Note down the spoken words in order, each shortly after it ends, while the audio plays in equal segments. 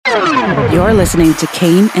You're listening to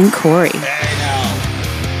Kane and Corey. Hey now.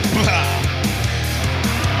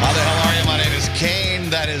 How the hell are you? My name is Kane.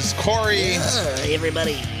 That is Corey.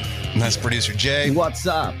 Everybody. And that's producer Jay. What's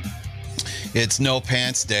up? It's No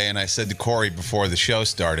Pants Day, and I said to Corey before the show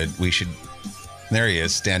started, we should... There he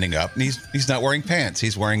is, standing up. And he's not wearing pants.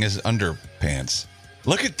 He's wearing his underpants.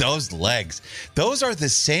 Look at those legs. Those are the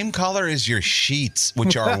same color as your sheets,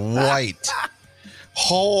 which are white.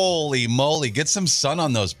 Holy moly. Get some sun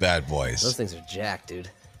on those bad boys. Those things are jacked, dude.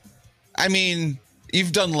 I mean,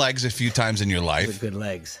 you've done legs a few times in your life. Those are good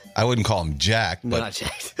legs. I wouldn't call them jacked, No, but not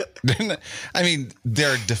jacked. I mean,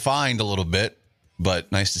 they're defined a little bit, but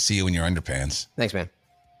nice to see you in your underpants. Thanks, man.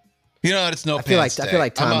 You know what? It's no I feel pants like day. I feel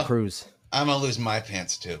like Tom Cruise. I'm going to lose my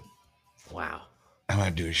pants, too. Wow. I'm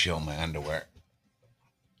going to do a show in my underwear.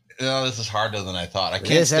 You know, this is harder than I thought. I can't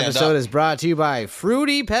This stand episode up. is brought to you by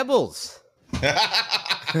Fruity Pebbles.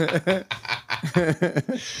 Fruity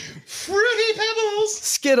Pebbles.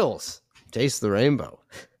 Skittles. Taste the rainbow.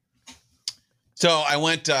 So I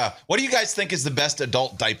went, what do you guys think is the best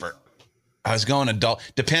adult diaper? I was going adult.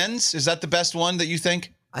 Depends. Is that the best one that you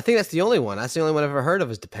think? I think that's the only one. That's the only one I've ever heard of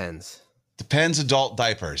is Depends. Depends adult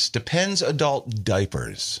diapers. Depends adult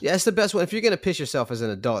diapers. Yeah, it's the best one. If you're going to piss yourself as an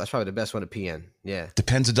adult, that's probably the best one to pee in. Yeah.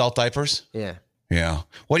 Depends adult diapers? Yeah. Yeah.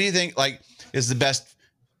 What do you think, like, is the best?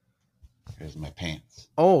 Here's my pants.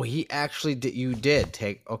 Oh, he actually did. You did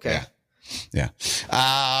take. Okay. Yeah.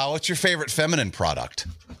 What's your favorite feminine product?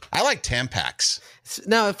 I like Tampax.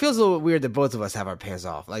 Now, it feels a little weird that both of us have our pants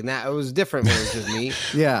off. Like, now, it was different when it was just me.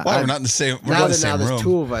 Yeah. Well, we're not in the same. We're not Now in the that now same there's room.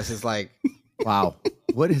 two of us, it's like, Wow.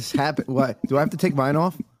 What has happened? What? Do I have to take mine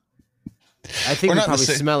off? I think We're we not in the probably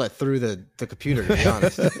same- smell it through the computer, to be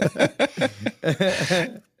honest.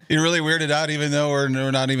 You're really weirded out, even though we're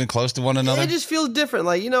not even close to one another. It just feels different.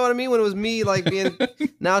 Like, you know what I mean? When it was me, like, being,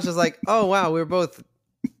 now it's just like, oh, wow, we're both.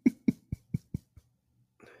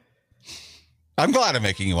 I'm glad I'm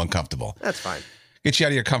making you uncomfortable. That's fine. Get you out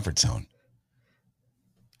of your comfort zone.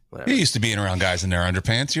 Whatever. You're used to being around guys in their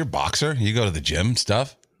underpants. You're a boxer. You go to the gym,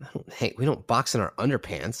 stuff. Hey, we don't box in our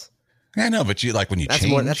underpants. I know, but you like when you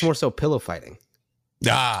change. That's more so pillow fighting.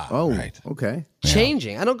 Oh, right. okay. Yeah.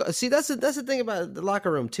 Changing. I don't go, see. That's the thing about the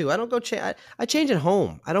locker room too. I don't go change. I change at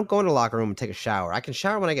home. I don't go into the locker room and take a shower. I can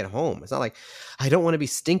shower when I get home. It's not like I don't want to be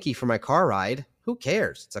stinky for my car ride. Who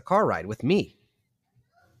cares? It's a car ride with me.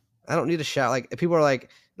 I don't need a shower. Like, people are like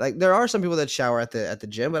there are some people that shower at the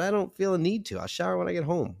gym, but I don't feel a need to. I'll shower when I get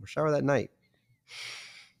home or shower that night.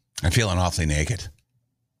 I'm feeling awfully naked.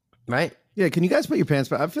 Right? Yeah. Can you guys put your pants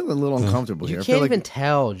back? I'm feeling a little uncomfortable You here. I can't feel even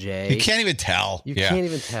tell, Jay. You can't even tell. You Yeah. can't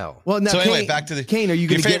even tell. Well, now, So anyway, Kane, back to the Kane. Are you your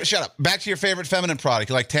going to favorite? get? Shut up. Back to your favorite feminine product.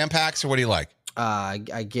 You like Tampax or what do you like?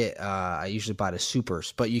 I usually buy the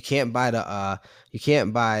supers, but you can't buy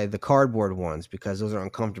the cardboard ones because those are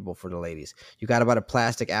uncomfortable for the ladies. You got to buy the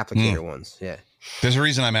plastic applicator ones. Yeah. There's a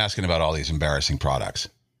reason I'm asking about all these embarrassing products.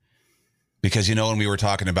 Because, you know, when we were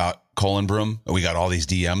talking about Colon Broom, we got all these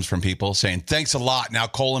DMs from people saying, thanks a lot. Now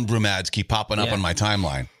Colon Broom ads keep popping up Yeah. on my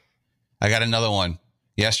timeline. I got another one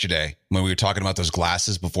yesterday when we were talking about those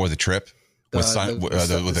glasses before the trip with the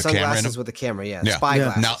camera in sunglasses them. with the camera. Yeah. Yeah. Spy Yeah.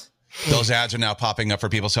 glasses. Now, those ads are now popping up for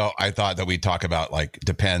people. So I thought that we'd talk about like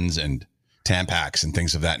Depends and Tampax and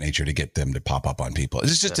things of that nature to get them to pop up on people. This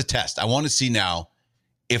is just a test. I want to see now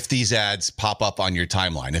if these ads pop up on your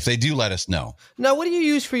timeline. If they do, let us know. Now, what do you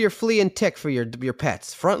use for your flea and tick for your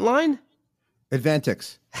pets? Frontline?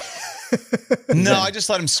 Advantix. No, I just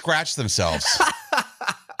let them scratch themselves.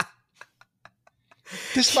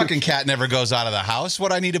 This fucking cat never goes out of the house.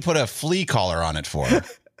 What I need to put a flea collar on it for?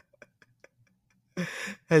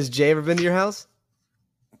 Has Jay ever been to your house?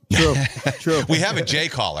 True. True. We have a J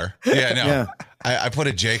collar. Yeah, no. Yeah. I put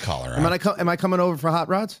a J collar on. Am I coming over for hot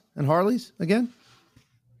rods and Harleys again?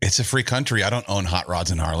 It's a free country. I don't own hot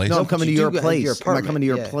rods and Harleys. No, I'm coming to you your do have place. your Am I apartment, coming to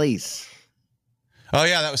your yeah. place? Oh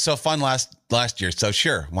yeah, that was so fun last year. So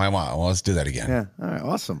sure, why not? Well, let's do that again. Yeah. All right.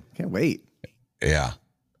 Awesome. Can't wait. Yeah.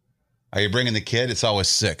 Are you bringing the kid? It's always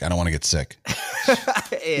sick. I don't want to get sick.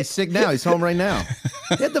 He's sick now. He's home right now.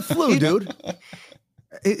 He had the flu, dude.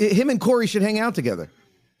 Him and Corey should hang out together.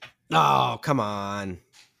 Oh, come on.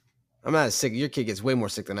 I'm not as sick. Your kid gets way more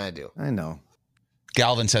sick than I do. I know.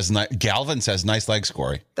 Galvin says nice legs,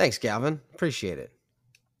 Corey. Thanks, Galvin. Appreciate it.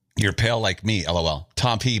 You're pale like me, LOL.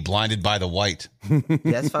 Tom P, blinded by the white. Yeah,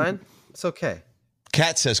 that's fine. It's okay.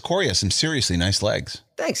 Kat says, Corey has some seriously nice legs.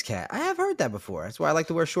 Thanks, Kat. I have heard that before. That's why I like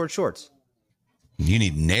to wear short shorts. You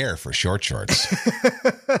need Nair for short shorts.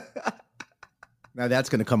 Now that's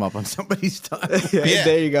going to come up on somebody's time. Yeah.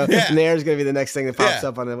 There you go. Yeah. Nair's going to be the next thing that pops Yeah.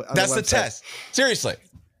 up on the That's the website. test. Seriously.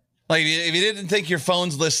 Like, if you didn't think your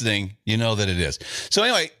phone's listening, you know that it is. So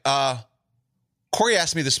anyway, Corey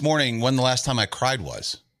asked me this morning when the last time I cried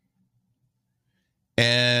was.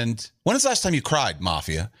 And when was the last time you cried,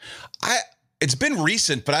 Mafia? It's been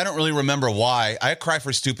recent, but I don't really remember why. I cry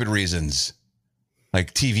for stupid reasons,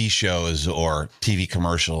 like TV shows or TV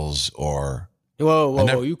commercials or...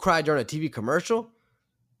 Whoa. You cried during a TV commercial?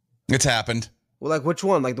 It's happened. Well, like which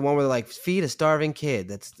one? Like the one where like feed a starving kid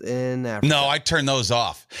that's in Africa? No, I turned those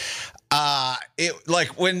off.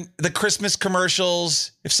 Like when the Christmas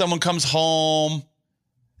commercials, if someone comes home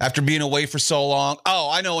after being away for so long. Oh,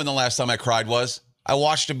 I know when the last time I cried was. I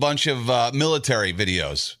watched a bunch of military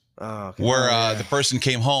videos where the person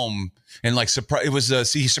came home and like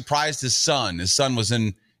he surprised his son. His son was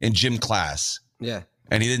in gym class. Yeah.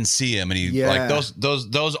 And he didn't see him, and he like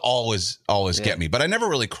those always get me. But I never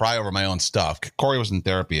really cry over my own stuff. Corey was in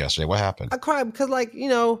therapy yesterday. What happened? I cried because, like,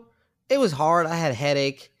 it was hard. I had a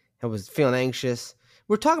headache. I was feeling anxious.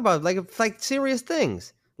 We're talking about like serious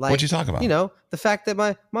things. Like, what'd you talk about? The fact that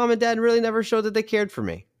my mom and dad really never showed that they cared for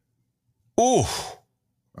me. Ooh,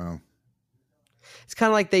 wow. It's kind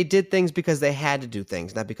of like they did things because they had to do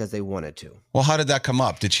things, not because they wanted to. Well, how did that come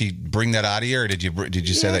up? Did she bring that out of you, or did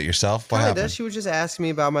you say that yourself? What happened? She would just ask me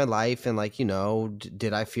about my life and like,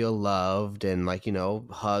 did I feel loved and like,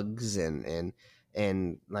 hugs and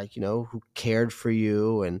like, who cared for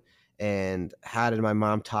you and how did my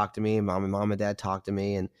mom talk to me? Mom and dad talk to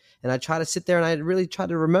me and I try to sit there and I really try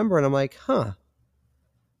to remember and I'm like,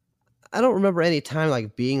 I don't remember any time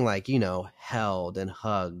like being like, held and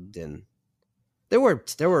hugged and there were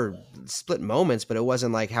split moments, but it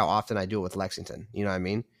wasn't like how often I do it with Lexington. You know what I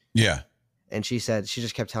mean? Yeah. And she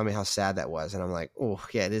just kept telling me how sad that was. And I'm like, oh,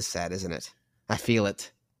 yeah, it is sad, isn't it? I feel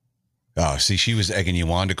it. Oh, see, she was egging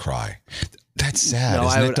you on to cry. That's sad,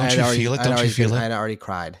 isn't it? Don't you feel it? Don't you feel it? I had already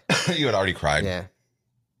cried. You had already cried? Yeah.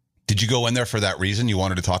 Did you go in there for that reason? You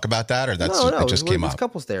wanted to talk about that? Or it just came up? It was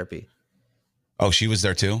couples therapy. Oh, she was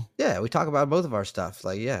there too? Yeah, we talk about both of our stuff.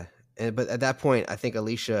 Like, yeah. But at that point, I think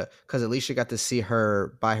Alicia got to see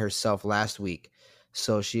her by herself last week.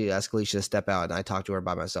 So she asked Alicia to step out, and I talked to her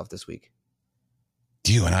by myself this week.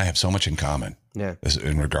 You and I have so much in common. Yeah.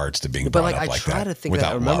 In regards to being brought up like that. But I try to think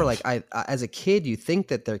that. I remember, like, I as a kid, you think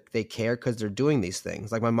that they care because they're doing these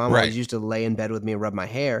things. Like, my mom always used to lay in bed with me and rub my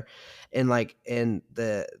hair. And,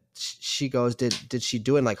 she goes, did she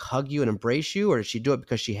do it and, like, hug you and embrace you? Or did she do it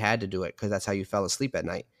because she had to do it because that's how you fell asleep at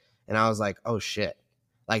night? And I was like, oh, shit.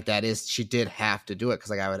 Like she did have to do it because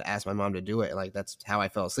like I would ask my mom to do it. Like that's how I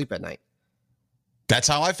fell asleep at night. That's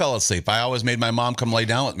how I fell asleep. I always made my mom come lay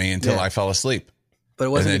down with me until I fell asleep. But it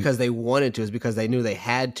wasn't because they wanted to. It was because they knew they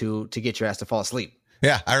had to get your ass to fall asleep.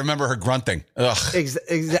 Yeah, I remember her grunting. Ugh.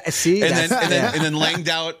 See, and then laying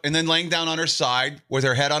down on her side with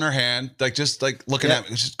her head on her hand, like just like looking at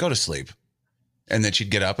me, just go to sleep. And then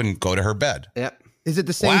she'd get up and go to her bed. Yep. Is it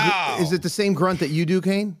the same? Wow. Is it the same grunt that you do,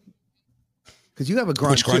 Kane? Because you have a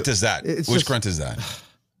grunt. Which grunt is that? Grunt is that?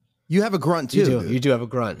 You have a grunt too. You do have a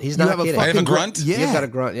grunt. He's not kidding. I have a grunt? Yeah. You've got a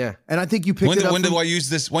grunt, yeah. And I think you picked it up. When do I use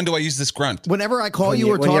this? When do I use this grunt? Whenever I call you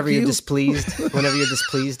or talk to you. Whenever you're displeased. Whenever you're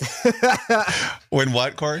displeased. When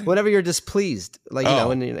what, Corey? Whenever you're displeased. Like, yeah.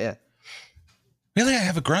 Really? I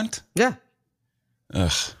have a grunt? Yeah.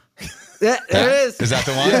 Ugh. Yeah, there it is. Is that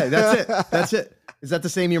the one? Yeah, that's it. Is that the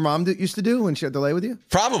same your mom used to do when she had to lay with you?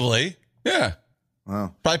 Probably. Yeah.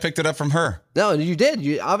 Wow. Probably picked it up from her. No, you did.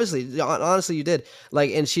 You honestly, you did.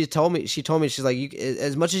 Like, and she told me, she's like,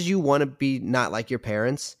 as much as you want to be not like your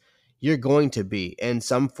parents, you're going to be in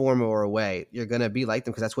some form or a way. You're going to be like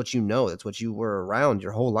them because that's what you know. That's what you were around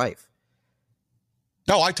your whole life.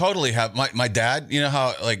 No, I totally have. My dad, you know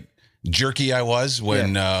how like jerky I was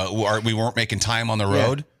when we weren't making time on the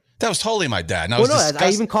road? Yeah. That was totally my dad. And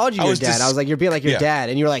I even called you your dad. I was like, you're being like your dad.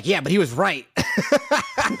 And you were like, yeah, but he was right.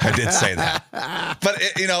 I did say that. But,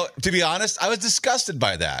 to be honest, I was disgusted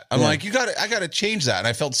by that. I'm like, I got to change that. And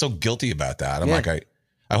I felt so guilty about that. I'm like, I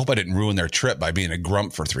hope I didn't ruin their trip by being a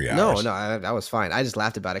grump for 3 hours. No, I was fine. I just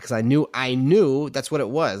laughed about it because I knew that's what it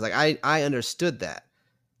was. Like, I understood that.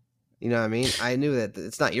 You know what I mean? I knew that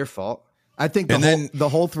it's not your fault. I think the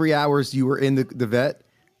whole 3 hours you were in the vet,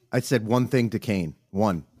 I said one thing to Kane.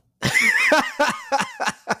 One.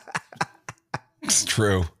 It's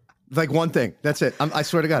true. Like one thing. That's it. I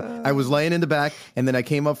swear to God. I was laying in the back, and then I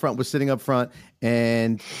came up front, was sitting up front,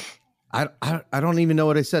 and I don't even know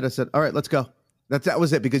what I said. I said, all right, let's go. That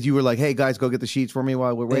was it, because you were like, hey, guys, go get the sheets for me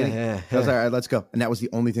while we're waiting. I was like, all right, let's go. And that was the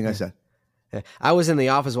only thing I said. I was in the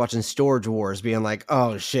office watching Storage Wars being like,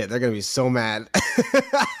 oh, shit, they're going to be so mad.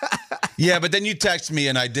 Yeah, but then you text me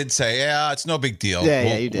and I did say, yeah, it's no big deal.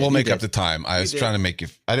 Yeah, you did. We'll You make did. up the time. I was did. trying to make you.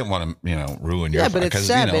 I didn't want to, ruin your. Yeah, but it's because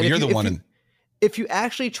sad, man. you're If the you- one. if you- If you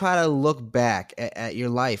actually try to look back at your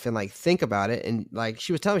life and like think about it, and like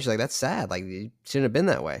she was telling me, she's like, that's sad. Like it shouldn't have been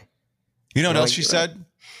that way. You know what You're else like, she you're said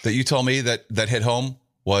that you told me that hit home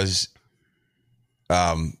was,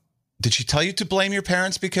 did she tell you to blame your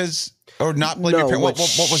parents or not blame your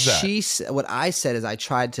parents? What was that? What I said is I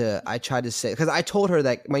tried to say, because I told her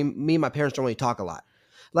that me and my parents don't really talk a lot.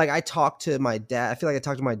 Like I talk to my dad. I feel like I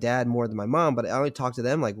talk to my dad more than my mom, but I only talk to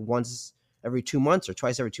them like once every 2 months or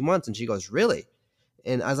twice every 2 months. And she goes, really?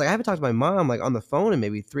 And I was like, I haven't talked to my mom like on the phone in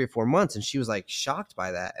maybe 3 or 4 months. And she was like shocked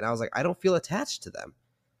by that. And I was like, I don't feel attached to them.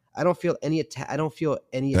 I don't feel any That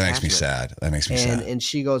makes me attachment. sad. That makes me sad. And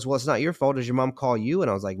she goes, well, it's not your fault. Does your mom call you? And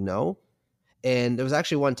I was like, no. And there was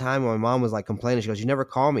actually one time when my mom was like complaining. She goes, you never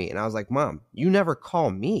call me. And I was like, Mom, you never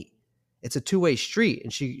call me. It's a two-way street.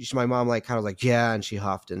 And my mom like kind of like, yeah. And she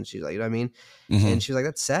huffed and she's like, you know what I mean? Mhm. And she was like,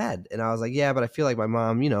 that's sad. And I was like, yeah, but I feel like my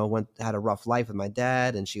mom, had a rough life with my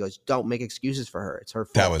dad. And she goes, don't make excuses for her. It's her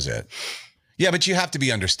fault. That was it. Yeah, but you have to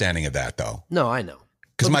be understanding of that, though. No, I know.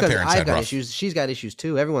 Because my parents I've had got rough. issues. She's got issues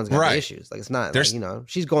too. Everyone's got Right. the issues. Like it's not, There's-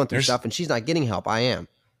 she's going through there's- stuff and she's not getting help. I am.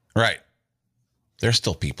 Right. They're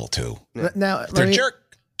still people, too. Now, They're I mean,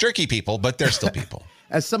 jerky people, but they're still people.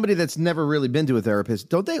 as somebody that's never really been to a therapist,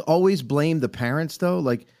 don't they always blame the parents though?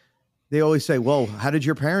 Like they always say, "Well, how did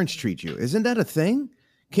your parents treat you?" Isn't that a thing?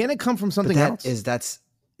 Can't it come from something else?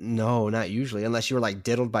 No, not usually, unless you were like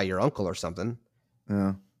diddled by your uncle or something.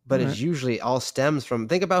 Yeah. But All it's usually all stems from,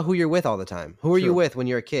 think about who you're with all the time. Who are you Sure. with when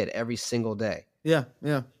you're a kid every single day? Yeah.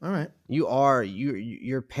 All right.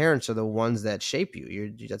 Your parents are the ones that shape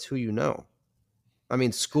you. That's who you know. I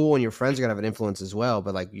mean, school and your friends are gonna have an influence as well,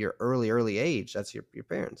 but like your early age, that's your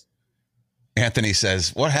parents. Anthony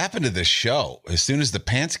says, what happened to this show? As soon as the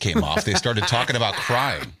pants came off, they started talking about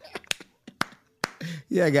crying.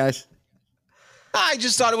 Yeah, guys. I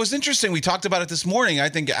just thought it was interesting. We talked about it this morning. I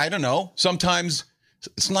don't know. Sometimes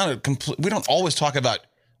it's not a complete, we don't always talk about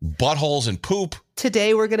buttholes and poop.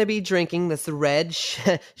 Today we're gonna be drinking this red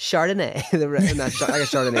Chardonnay. The red, I guess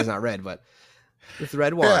Chardonnay is not red, but this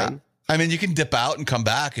red wine. I mean, you can dip out and come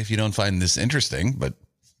back if you don't find this interesting, but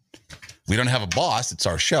we don't have a boss. It's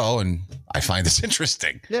our show, and I find this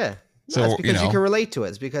interesting. Yeah. So, it's because you can relate to it.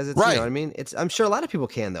 It's because it's, Right. you know what I mean? I'm sure a lot of people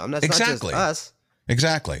can, though. It's Exactly. not just us.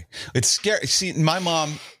 Exactly. It's scary. See, my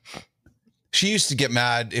mom, she used to get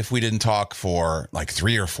mad if we didn't talk for like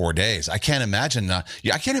 3 or 4 days. I can't imagine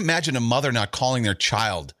a mother not calling their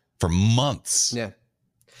child for months. Yeah.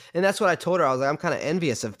 And that's what I told her. I was like, I'm kind of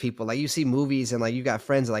envious of people. Like, you see movies and like you got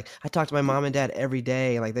friends that, like, I talk to my mom and dad every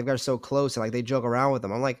day. And like they've got so close and like they joke around with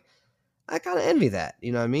them. I'm like, I kind of envy that.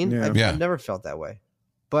 You know what I mean? Yeah. Yeah. I've never felt that way.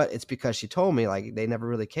 But it's because she told me like they never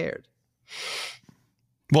really cared.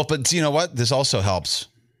 Well, but you know what? This also helps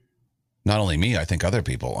not only me, I think other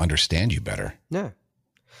people understand you better. Yeah.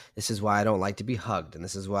 This is why I don't like to be hugged. And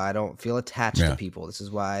this is why I don't feel attached Yeah. to people. This is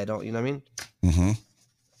why I don't, you know what I mean? Mm-hmm.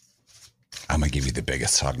 I'm going to give you the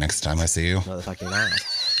biggest hug next time I see you. No, the fucking not.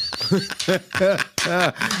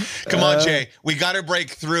 Come on, Jay. We got to break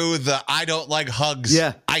through the I don't like hugs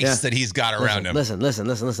ice that he's got around him.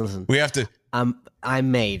 Listen. We have to.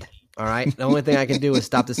 I'm made. All right. The only thing I can do is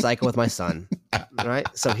stop the cycle with my son. All right.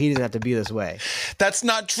 So he doesn't have to be this way. That's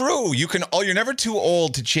not true. You're never too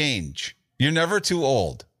old to change. You're never too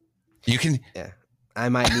old. You can Yeah. I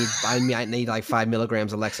might need like 5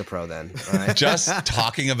 milligrams of Lexapro then. All right. just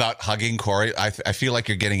talking about hugging Corey. I feel like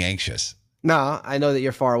you're getting anxious. No, I know that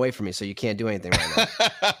you're far away from me, so you can't do anything right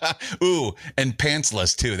now. Ooh, and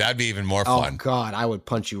pantsless too. That'd be even more Oh fun. God, I would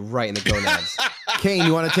punch you right in the gonads. Kane,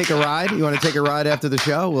 you want to take a ride? You want to take a ride after the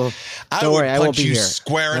show? Well, Don't worry, I won't be you here.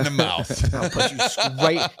 square in the mouth. I'll punch you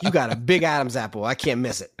right. You got a big Adam's apple. I can't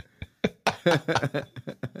miss it.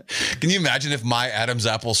 Can you imagine if my Adam's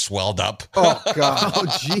apple swelled up? Oh God. oh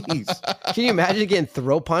jeez, Can you imagine getting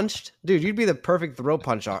throat punched, dude? You'd be the perfect throat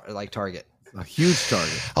punch like target. a huge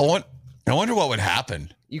target. I wonder what would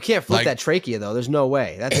happen. You can't flip Like- that trachea though. There's no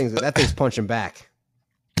way. That thing's punching back.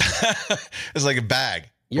 It's like a bag.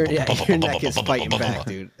 Your neck is fighting back,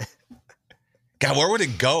 dude. God, where would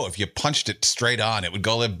it go if you punched it straight on? It would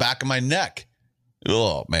go the back of my neck.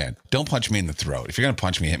 Oh, man. Don't punch me in the throat. If you're going to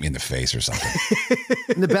punch me, hit me in the face or something.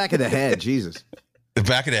 In the back of the head, Jesus. The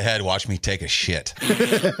back of the head, watch me take a shit.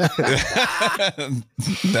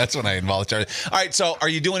 That's when I involuntarily. All right, so are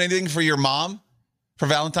you doing anything for your mom for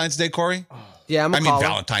Valentine's Day, Corey? Yeah, I'm a I mean, caller.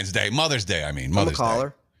 Valentine's Day. Mother's Day, I mean. I'm a Mother's Day.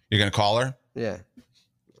 caller. You're going to call her? Yeah.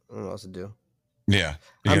 I don't know what else to do. Yeah.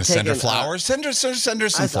 You're I'm going to send her taking, flowers? Send her some I'll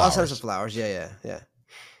flowers. send her some flowers. Yeah.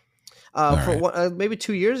 For right. maybe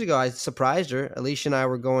 2 years ago, I surprised her. Alicia and I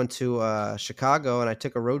were going to Chicago, and I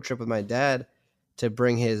took a road trip with my dad to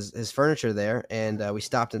bring his furniture there, and we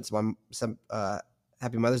stopped in some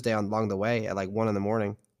Happy Mother's Day along the way at like 1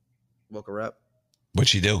 a.m. Woke her up. What'd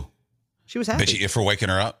she do? She was happy. Bitch you for waking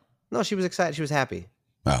her up? No, she was excited. She was happy.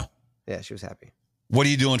 Oh. Yeah, she was happy. What are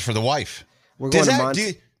you doing for the wife? We're going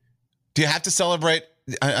do you have to celebrate?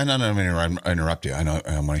 I don't mean to interrupt you. I know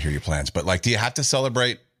I want to hear your plans, but like, do you have to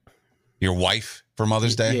celebrate your wife for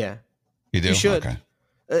Mother's Day? Yeah. You do? You should. Okay.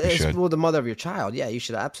 You should. Well, the mother of your child. Yeah, you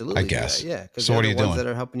should absolutely. I guess. Do that. Yeah. Because So what are the you ones doing? that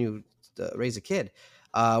are helping you raise a kid.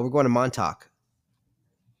 We're going to Montauk.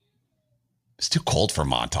 It's too cold for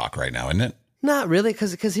Montauk right now, isn't it? Not really,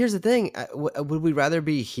 because here's the thing. Would we rather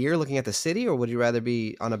be here looking at the city, or would you rather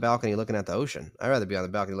be on a balcony looking at the ocean? I'd rather be on the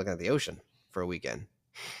balcony looking at the ocean for a weekend.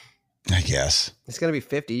 I guess. It's going to be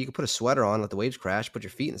 50. You can put a sweater on, let the waves crash, put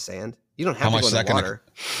your feet in the sand. You don't have to go in the water.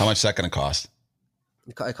 How much is that going to cost?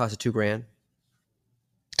 It costs $2,000.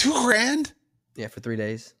 $2,000? Yeah, for 3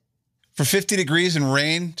 days. For 50 degrees and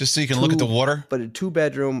rain, just so you can look at the water? But a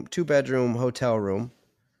two-bedroom hotel room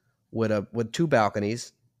with 2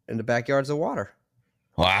 balconies and the backyard's of water.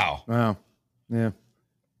 Wow. Wow. Yeah.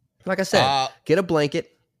 Like I said, get a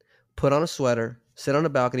blanket, put on a sweater, sit on the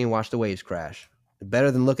balcony and watch the waves crash.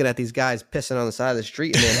 Better than looking at these guys pissing on the side of the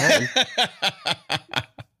street in Manhattan.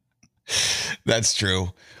 That's true.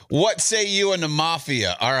 What say you and the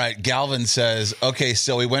mafia? All right. Galvin says, okay,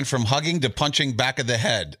 so we went from hugging to punching back of the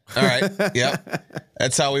head. All right. Yep.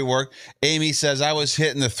 That's how we work. Amy says, I was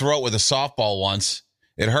hit in the throat with a softball once.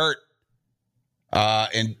 It hurt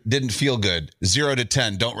and didn't feel good. 0 to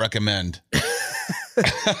 10. Don't recommend.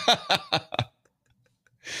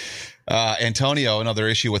 Antonio, another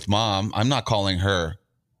issue with mom. I'm not calling her.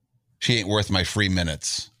 She ain't worth my free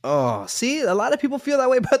minutes. Oh, see, a lot of people feel that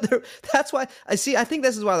way about that's why I think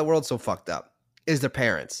this is why the world's so fucked up is their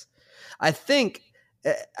parents. I think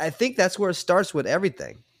that's where it starts with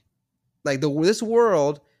everything. Like this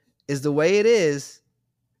world is the way it is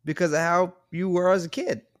because of how you were as a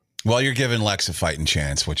kid. Well, you're giving Lex a fighting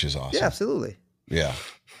chance, which is awesome. Yeah, absolutely. Yeah.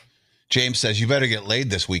 James says, you better get laid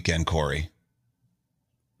this weekend, Corey.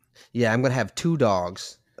 Yeah, I'm going to have 2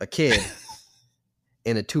 dogs, a kid,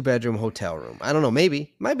 in a 2-bedroom hotel room. I don't know.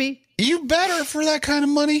 Maybe. Might be. You better for that kind of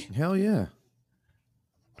money. Hell yeah.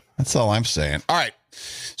 That's all I'm saying. All right.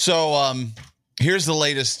 So here's the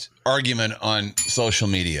latest argument on social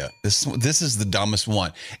media. This is the dumbest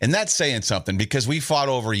one. And that's saying something because we fought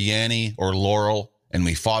over Yanny or Laurel and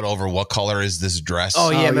we fought over what color is this dress.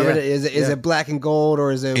 Oh, yeah. Remember, yeah. Is it black and gold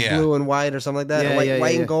or is it blue and white or something like that? Yeah,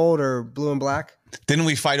 White and gold or blue and black? Didn't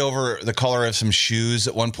we fight over the color of some shoes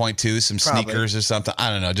at one point too? Some sneakers or something? I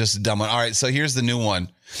don't know. Just a dumb one. All right. So here's the new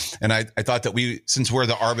one. And I thought that since we're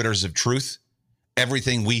the arbiters of truth,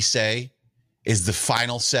 everything we say is the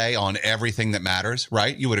final say on everything that matters,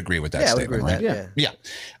 right? You would agree with that statement, right? Yeah.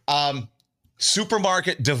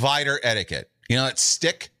 Supermarket divider etiquette. You know that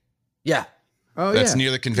stick? Yeah. Oh, That's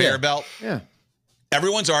near the conveyor belt? Yeah.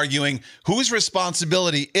 Everyone's arguing whose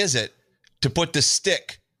responsibility is it to put the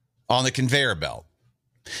stick on the conveyor belt?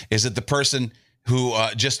 Is it the person who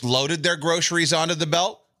just loaded their groceries onto the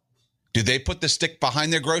belt? Do they put the stick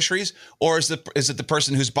behind their groceries? Or is it the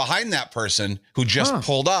person who's behind that person who just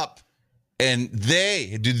pulled up and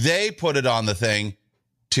do they put it on the thing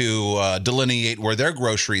to delineate where their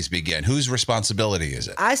groceries begin? Whose responsibility is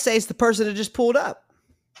it? I say it's the person that just pulled up.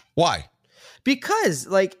 Why? Because,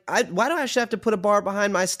 why do I have to put a bar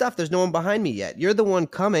behind my stuff? There's no one behind me yet. You're the one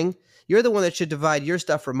coming. You're the one that should divide your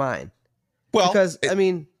stuff from mine. Well, because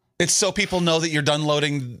it's so people know that you're done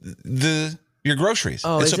loading your groceries.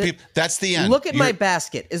 Oh, is it? That's the end. Look at my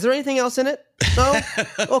basket. Is there anything else in it? No?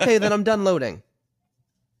 Okay, then I'm done loading.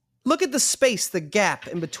 Look at the space, the gap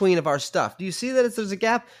in between of our stuff. Do you see that there's a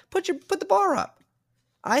gap? Put the bar up.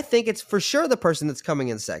 I think it's for sure the person that's coming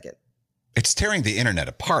in second. It's tearing the internet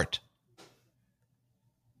apart.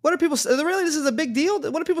 What are people saying? Really, this is a big deal?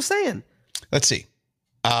 What are people saying? Let's see.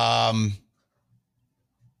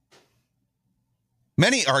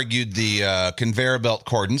 Many argued the conveyor belt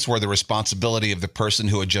cordons were the responsibility of the person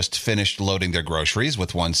who had just finished loading their groceries,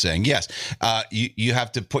 with one saying, yes, you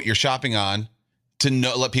have to put your shopping on to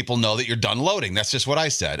let people know that you're done loading. That's just what I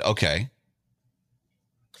said. Okay.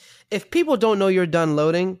 If people don't know you're done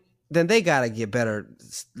loading, then they got to get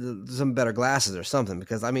some better glasses or something.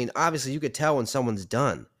 Because, obviously you could tell when someone's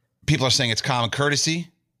done. People are saying it's common courtesy.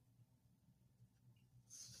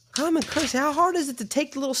 Common courtesy. How hard is it to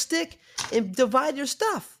take the little stick and divide your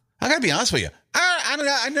stuff? I got to be honest with you.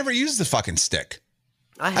 I never used the fucking stick.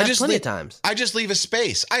 I have plenty of times. I just leave a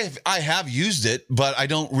space. I have used it, but I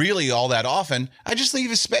don't really all that often. I just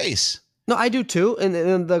leave a space. No, I do too.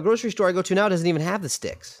 And the grocery store I go to now doesn't even have the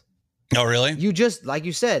sticks. Oh, really? You just, like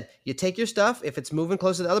you said, you take your stuff, if it's moving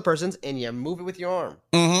close to the other person's, and you move it with your arm.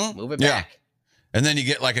 Mm-hmm. Move it back. And then you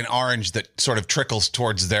get like an orange that sort of trickles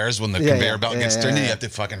towards theirs when the conveyor belt gets turned, and you have to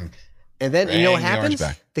fucking... And then, you know what bang the orange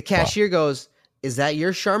happens? back. The cashier goes, is that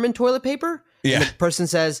your Charmin toilet paper? Yeah. And the person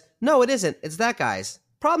says, no, it isn't. It's that guy's.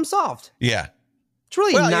 Problem solved. Yeah. It's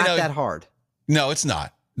really Well, not that hard. No, it's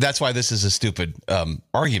not. That's why this is a stupid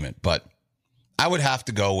argument. But I would have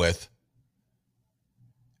to go with,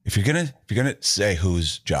 if you're gonna say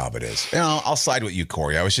whose job it is, I'll side with you,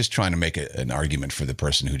 Corey. I was just trying to make an argument for the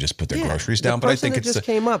person who just put their groceries down, but I think it's just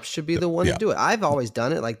came up should be the one to do it. I've always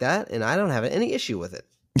done it like that, and I don't have any issue with it.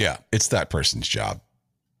 Yeah, it's that person's job.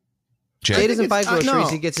 Jay doesn't buy groceries. No.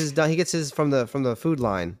 He gets his from the food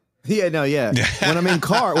line. Yeah, no, yeah. When I'm in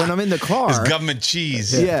the car, it's government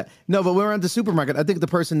cheese. Yeah. No, but when we're at the supermarket, I think the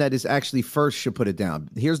person that is actually first should put it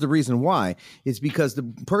down. Here's the reason why. It's because the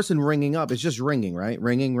person ringing up is just ringing, right?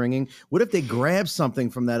 Ringing. What if they grab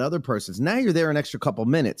something from that other person's? Now you're there an extra couple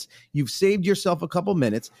minutes. You've saved yourself a couple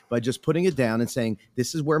minutes by just putting it down and saying,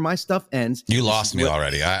 this is where my stuff ends. You lost me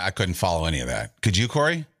already. I couldn't follow any of that. Could you,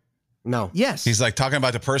 Corey? No. Yes. He's like talking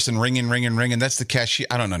about the person ringing. That's the cashier.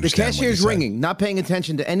 I don't understand. The cashier's ringing, not paying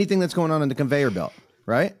attention to anything that's going on in the conveyor belt,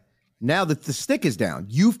 right? Now that the stick is down,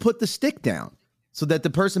 you've put the stick down so that the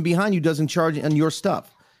person behind you doesn't charge on your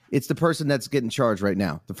stuff. It's the person that's getting charged right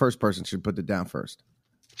now. The first person should put it down first.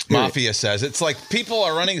 Mafia says it's like people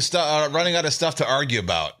are running out of stuff to argue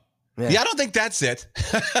about. Yeah, I don't think that's it.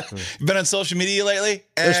 Been on social media lately?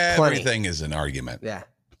 There's Everything is an argument. Yeah.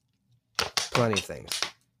 Plenty of things.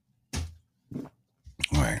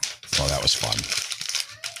 All right. Well, that was fun.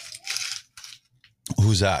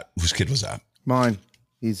 Who's that? Whose kid was that? Mine.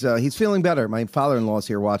 He's feeling better. My father-in-law's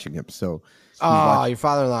here watching him. So, your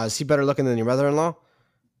father-in-law, is he better looking than your mother-in-law?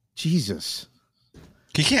 Jesus.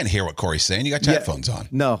 He can't hear what Corey's saying. You got headphones on.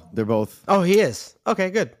 No, they're both. Oh, he is. Okay,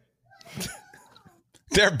 good.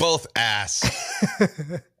 They're both ass.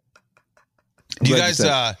 You guys,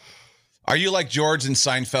 are you like George and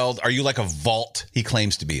Seinfeld? Are you like a vault? He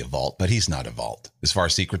claims to be a vault, but he's not a vault. As far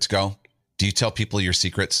as secrets go, do you tell people your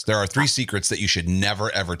secrets? There are 3 secrets that you should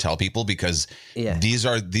never, ever tell people because these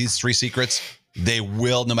 3 secrets, they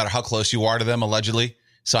will, no matter how close you are to them, allegedly,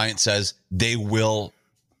 science says they will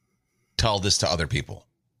tell this to other people.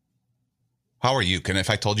 How are you? If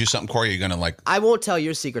I told you something, Corey, you're going to like... I won't tell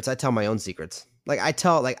your secrets. I tell my own secrets.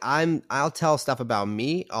 I'll tell stuff about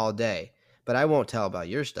me all day, but I won't tell about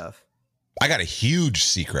your stuff. I got a huge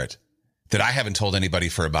secret that I haven't told anybody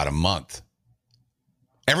for about a month.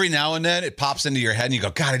 Every now and then it pops into your head and you go,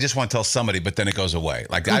 God, I just want to tell somebody, but then it goes away.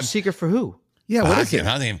 Like, I'm secret for who? Yeah, what is it?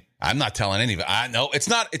 I'm not telling anybody. No, it's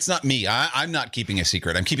not me. I'm not keeping a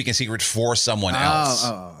secret. I'm keeping a secret for someone else.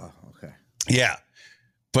 Oh, okay. Yeah.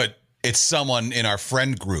 But it's someone in our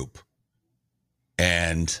friend group.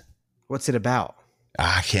 And what's it about?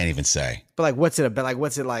 I can't even say. But like, what's it about? Like,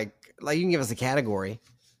 what's it like? Like, you can give us a category.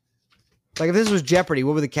 Like, if this was Jeopardy,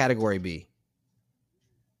 what would the category be?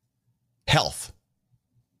 Health.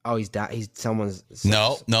 Oh, he's someone's.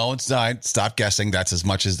 No, it's not. Stop guessing. That's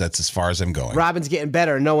as far as I'm going. Robin's getting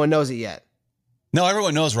better. No one knows it yet. No,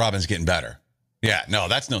 everyone knows Robin's getting better. Yeah, no,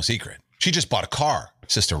 that's no secret. She just bought a car,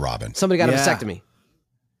 Sister Robin. Somebody got a vasectomy.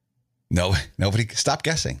 No, nobody. Stop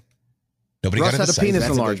guessing. Nobody Russ got a penis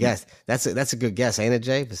enlargement. Guess. That's a good guess, ain't it,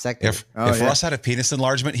 Jay? Vasectomy. If Russ had a penis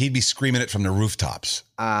enlargement, he'd be screaming it from the rooftops.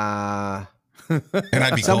 And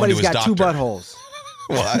I'd be going to his doctor. Somebody's got 2 buttholes.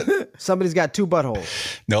 What? Somebody's got 2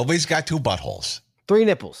 buttholes. Nobody's got 2 buttholes. 3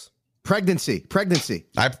 nipples. Pregnancy.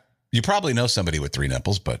 You probably know somebody with 3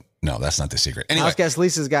 nipples, but no, that's not the secret. Anyway, I guess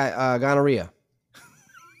Lisa's got gonorrhea.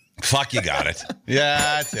 Fuck, you got it.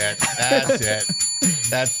 Yeah, that's it.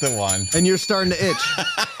 That's the one. And you're starting to itch.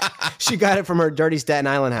 She got it from her dirty Staten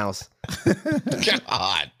Island house.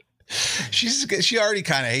 God. She already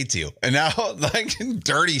kind of hates you. And now, like,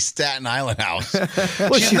 dirty Staten Island house.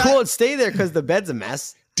 Well, she won't stay there because the bed's a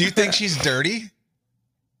mess. Do you think she's dirty?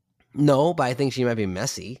 No, but I think she might be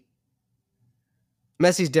messy.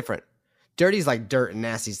 Messy's different. Dirty's like dirt and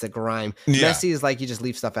nasty's the grime. Yeah. Messy is like you just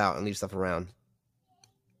leave stuff out and leave stuff around.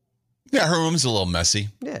 Yeah, her room's a little messy.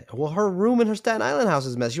 Yeah, well, her room in her Staten Island house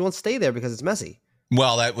is messy. She won't stay there because it's messy.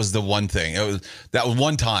 Well, that was the one thing. That was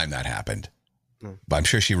one time that happened. But I'm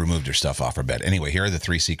sure she removed her stuff off her bed. Anyway, here are the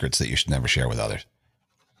 3 secrets that you should never share with others.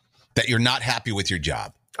 That you're not happy with your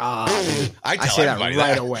job. I tell say everybody that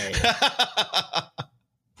right that. away.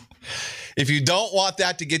 If you don't want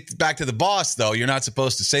that to get back to the boss, though, you're not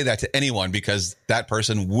supposed to say that to anyone because that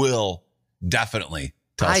person will definitely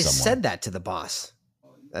tell I someone. said that to the boss.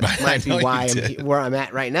 That I might be know you why did. where I'm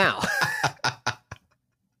at right now.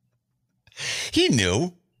 He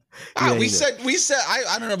knew. Yeah, we he knew. said.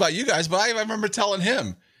 I don't know about you guys, but I remember telling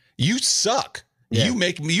him, "You suck. Yeah.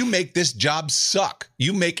 You make this job suck.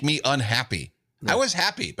 You make me unhappy." I was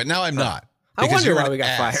happy, but now I'm not. I because wonder you're why an we got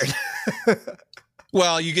ass. fired.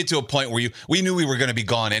 Well, you get to a point where we knew we were going to be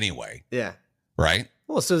gone anyway, Yeah. right?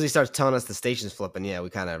 Well, as soon as he starts telling us the station's flipping, yeah, we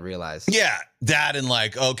kind of realized. Yeah, that and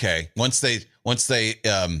like, okay, once they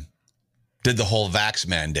did the whole vax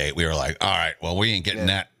mandate, we were like, all right, well, we ain't getting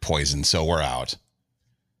that poison, so we're out.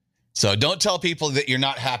 So don't tell people that you're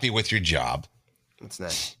not happy with your job. It's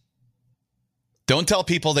not. Don't tell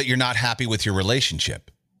people that you're not happy with your relationship.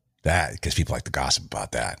 That because people like to gossip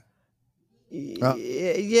about that.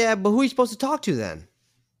 Yeah, but who are you supposed to talk to then?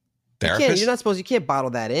 Therapist? You can't bottle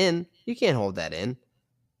that in. You can't hold that in.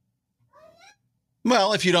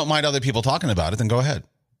 Well, if you don't mind other people talking about it, then go ahead.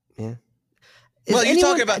 Yeah. Well, you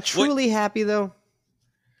talk about truly happy though.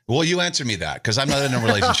 Well, you answer me that because I'm not in a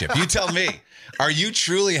relationship. You tell me, are you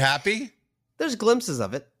truly happy There's glimpses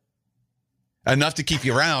of it. enough to keep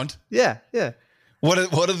you around? Yeah, yeah. What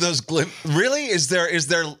are those really? Is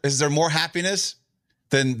there more happiness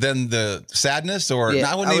than the sadness? Or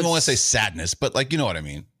Yeah, I wouldn't I even would want to say sadness, but like you know what I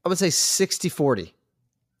mean. I would say 60-40.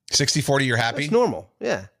 60-40, you're happy? That's normal.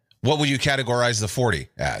 Yeah. What would you categorize the 40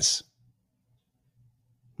 as?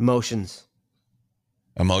 Emotions.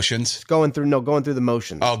 Emotions? Going through the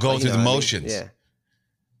motions. Oh, going through the what I mean? motions. Yeah.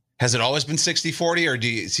 Has it always been 60-40 or do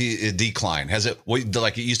you see a decline? Has it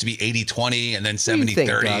like it used to be 80-20 and then What do you think,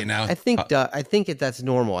 70-30 Doug? and now? I think that's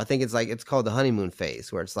normal. I think it's called the honeymoon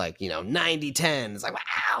phase where it's like, 90-10. It's like,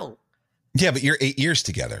 wow. Yeah, but you're 8 years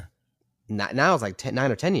together. Now it's like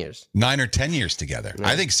 9 or 10 years. 9 or 10 years together. Yeah.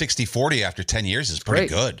 I think 60-40 after 10 years is pretty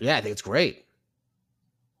Great. good. Yeah, I think it's great.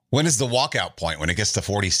 When is the walkout point? When it gets to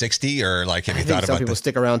 40-60 or like have I you think thought some about people the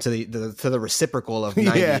stick around to the reciprocal of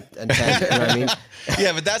 90 Yeah. and 10. You know what I mean?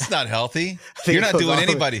 Yeah, but that's not healthy. think You're it not goes doing on.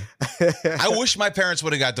 anybody. I wish my parents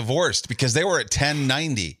would have got divorced because they were at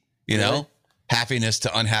 10-90, Really? happiness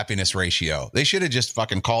to unhappiness ratio. They should have just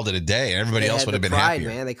fucking called it a day and everybody They else had would have the been pride, happier.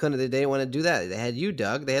 man. They didn't want to do that. They had you,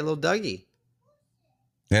 Doug. They had little Dougie.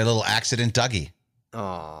 They had a little accident Dougie.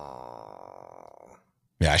 Oh,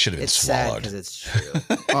 Yeah, I should have been it's sad swallowed. because it's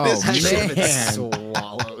true. Oh I should have been man!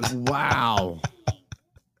 swallowed. Wow.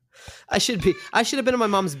 I should have been in my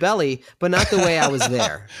mom's belly, but not the way I was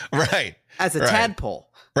there Right. as a Right. tadpole.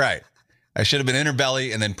 Right. I should have been in her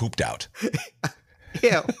belly and then pooped out.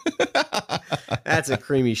 Yeah, that's a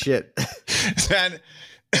creamy shit. That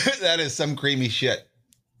is some creamy shit.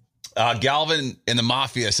 Galvin in the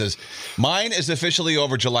Mafia says, mine is officially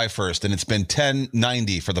over July 1st, and it's been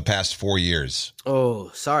 1090 for the past 4 years. Oh,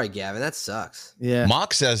 sorry, Gavin. That sucks. Yeah.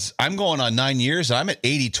 Mock says, I'm going on 9 years, and I'm at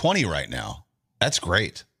 80-20 right now. That's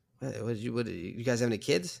great. What, you guys have any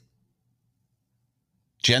kids?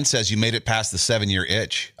 Jen says, you made it past the 7-year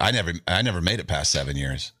itch. I never made it past 7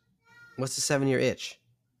 years. What's the 7-year itch?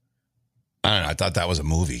 I don't know. I thought that was a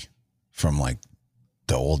movie from like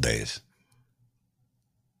the old days.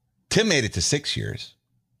 Tim made it to 6 years.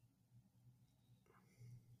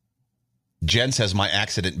 Jen says, my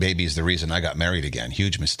accident baby is the reason I got married again.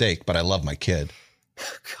 Huge mistake, but I love my kid.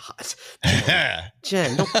 God,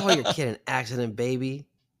 Jen, don't call your kid an accident baby.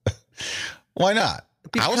 Why not?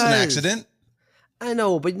 I was an Because- accident. I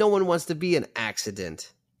know, but no one wants to be an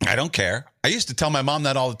accident. I don't care. I used to tell my mom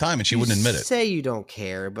that all the time, and she wouldn't admit it. Say you don't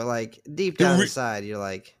care, but like deep down inside, you're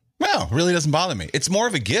like, No, it really doesn't bother me. It's more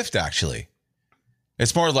of a gift, actually.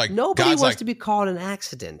 It's more like nobody God's wants like, to be called an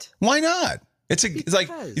accident. why not? It's like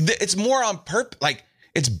Because. it's more on purpose. Like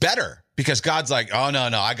it's better because God's like, oh no,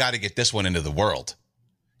 I got to get this one into the world.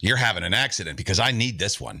 You're having an accident because I need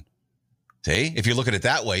this one. See, if you look at it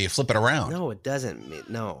that way, you flip it around. No, it doesn't.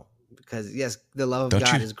 No, because yes, the love of Don't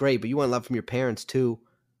God you- is great, but you want love from your parents too.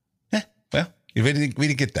 Well, we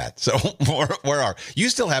didn't get that. So where are you?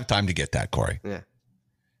 Still have time to get that, Corey. Yeah.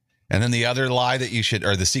 And then the other lie that you should,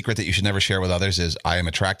 or the secret that you should never share with others is, I am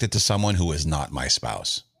attracted to someone who is not my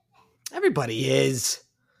spouse. Everybody is.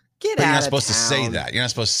 Get But out you're not of supposed to say town. that. You're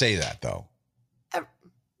not supposed to say that, though.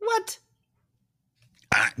 What?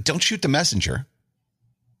 Don't shoot the messenger.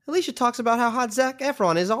 Alicia talks about how hot Zac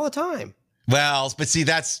Efron is all the time. Well, but see,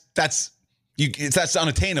 that's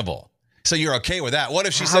unattainable. So you're okay with that. What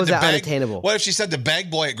if she How said is the that bag? unattainable? What if she said the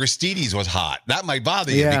bag boy at Gristides was hot? That might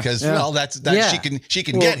bother you Yeah, because yeah. well, that Yeah. she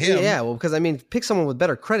can Well, get him Yeah, well, because I mean, pick someone with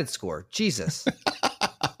better credit score. Jesus.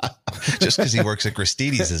 just because he works at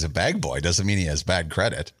Gristides as a bag boy doesn't mean he has bad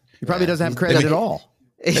credit. He probably doesn't have credit at all.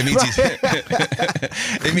 It means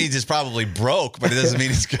it means he's probably broke, but it doesn't mean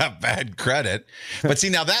he's got bad credit. But see,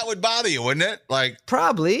 now that would bother you, wouldn't it? Like,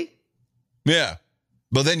 Probably. yeah.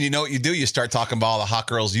 But then you know what you do? You start talking about all the hot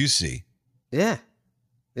girls you see. Yeah.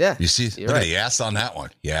 Yeah. You see, You're look right. at the ass on that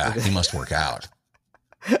one. Yeah, he must work out.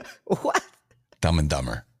 What? Dumb and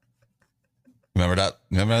Dumber. Remember that?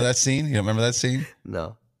 Remember that scene? You don't remember that scene?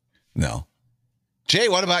 No. No. Jay,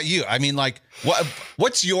 what about you? I mean, like,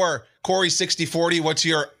 what's your Corey 60-40? What's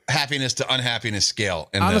your happiness to unhappiness scale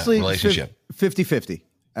in Honestly, the relationship? 50-50,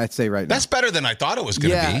 I'd say right now. That's better than I thought it was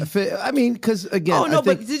going to be. I mean, because again, Oh no, I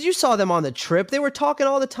think but did you saw them on the trip? They were talking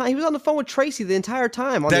all the time. He was on the phone with Tracy the entire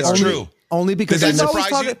time. On That's the true. only because Did He's that I always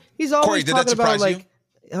surprise you? talking. He's always Corey, did that talking about surprise like,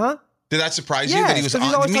 huh? Did that surprise you Yeah, that he was he's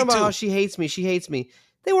on? always Me talking about too. how she hates me. She hates me.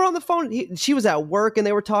 They were on the phone. She was at work and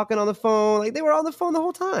they were talking on the phone. Like they were on the phone the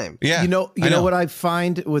whole time. Yeah. you know I what I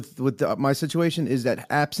find with my situation is that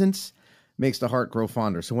absence makes the heart grow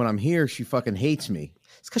fonder. So when I'm here, she fucking hates me.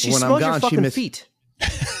 It's because she When I'm smells your gone, she fucking feet.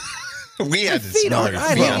 We had to feet smell on- your I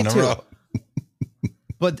feet hate on it the too. road.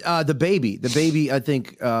 But the baby, I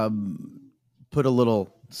think put a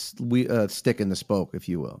little stick in the spoke, if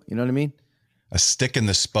you will. You know what I mean? A stick in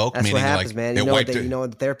the spoke, That's what meaning happens, like man. it You know what? wiped it. You know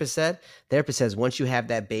what the therapist said? Therapist says once you have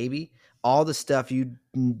that baby, all the stuff you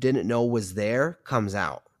didn't know was there comes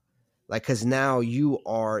out. Like, because now you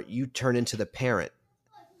turn into the parent.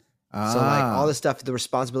 So like all the stuff, the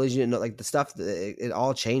responsibilities you didn't know, like the stuff, it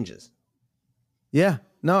all changes. Yeah.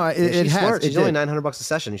 No, it She's has. smart. It She's only did. $900 a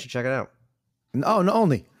session. You should check it out. No, not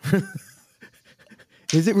only.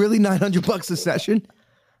 Is it really $900 a session?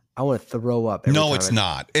 I want to throw up. Every No, time it's I-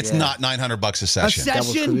 not. It's Yeah. not $900 a session.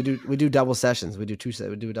 session? Double, 'cause we do double sessions. We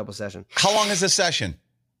do a double session. How long is a session?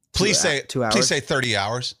 Please Two say 2 hours. Please say 30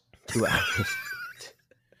 hours. 2 hours.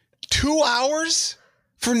 2 hours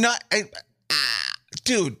for not.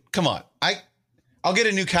 Dude, come on. I'll get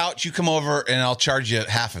a new couch. You come over and I'll charge you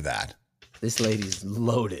half of that. This lady's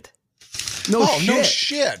loaded. No Oh, shit. no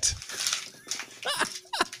shit.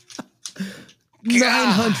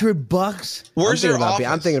 $900. Where's your office?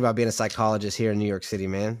 I'm thinking about being a psychologist here in New York City,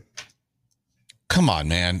 man. Come on,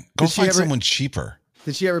 man. Go Did she find ever- someone cheaper.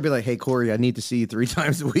 Did she ever be like, "Hey Corey, I need to see you 3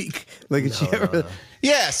 times a week"? Like, did she ever?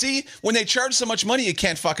 Yeah, see, when they charge so much money, you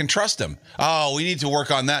can't fucking trust them. Oh, we need to work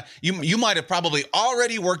on that. You might have probably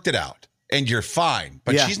already worked it out, and you're fine.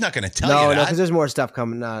 But Yeah. she's not going to tell No, you no, that. because there's more stuff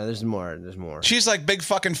coming. No, there's more. There's more. She's like big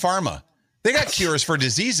fucking pharma. They got cures for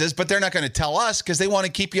diseases, but they're not going to tell us because they want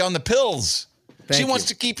to keep you on the pills. She wants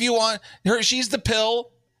to keep you on her. She's the pill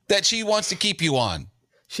that she wants to keep you on.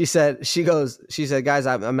 She said, guys,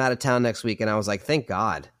 I'm out of town next week. And I was like, thank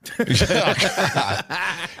God.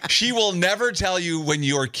 She will never tell you when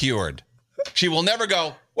you're cured. She will never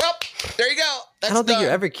go, well, there you go. That's I don't think done.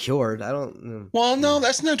 you're ever cured. I don't. Well, no,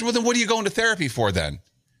 that's not. Well, then what are you going to therapy for then?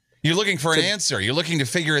 You're looking for an answer. You're looking to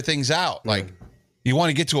figure things out. Like, you want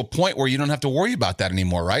to get to a point where you don't have to worry about that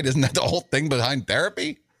anymore, right? Isn't that the whole thing behind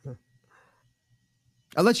therapy?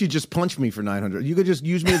 I'll let you just punch me for 900. You could just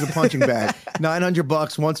use me as a punching bag.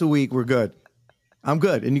 $900 once a week. We're good. I'm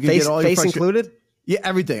good, and you can Face, get all your face frustration- included Yeah,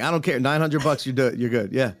 everything. I don't care. $900. You're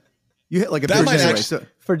good. Yeah, you hit like a That bitch might anyway. actually- So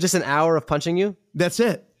for just an hour of punching you. that's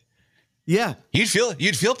it. Yeah. You'd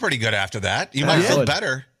feel pretty good after that. You might Yeah. feel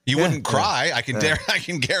better. You wouldn't cry. I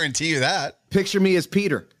can guarantee you that. Picture me as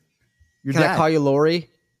Peter. Your Can dad. I call you Lori?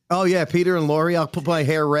 Oh yeah, Peter and Lori. I'll put my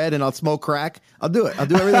hair red and I'll smoke crack. I'll do it. I'll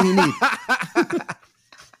do everything you need.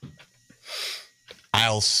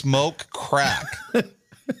 I'll smoke crack.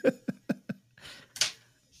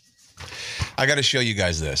 I got to show you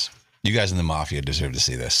guys this. You guys in the mafia deserve to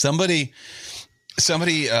see this. Somebody,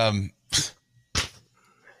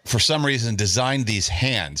 for some reason, designed these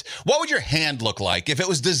hands. What would your hand look like if it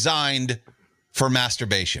was designed for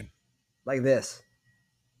masturbation? Like this.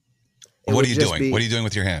 It What would are you just doing? be- What are you doing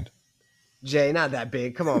with your hand? Jay, not that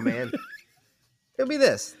big. Come on, man. It'll be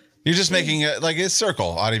this. You're just making like a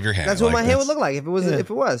circle out of your hand. That's what like my hand would this. look like if it was. Yeah. If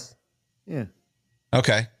it was. Yeah.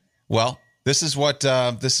 Okay. Well, this is what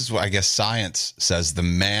I guess science says the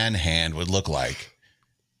man hand would look like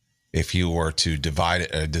if you were to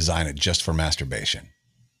design it just for masturbation.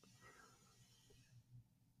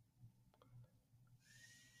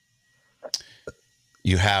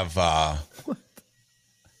 You have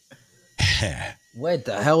What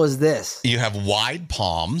the hell is this? you have wide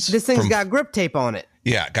palms. This thing's from- got grip tape on it.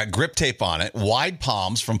 yeah, got grip tape on it. Wide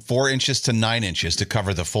palms from 4 inches to 9 inches to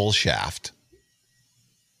cover the full shaft.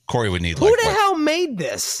 Corey would need Who like the what, hell made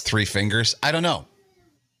this? 3 fingers. I don't know.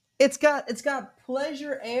 It's got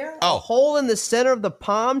pleasure air. Oh. A hole in the center of the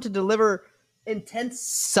palm to deliver intense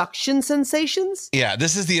suction sensations. Yeah,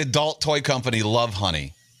 this is the adult toy company Love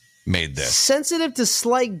Honey. made this. Sensitive to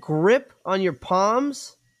slight grip on your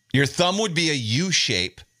palms? Your thumb would be a U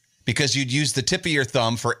shape because you'd use the tip of your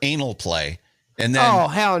thumb for anal play. And then, oh,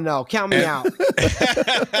 hell no. Count me out.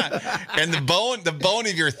 and the bone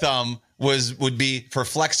of your thumb would be for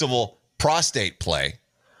flexible prostate play.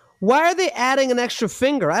 Why are they adding an extra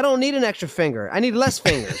finger? I don't need an extra finger. I need less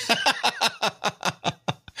fingers.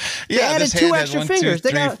 They added this 2 hand extra has 1, fingers. 2,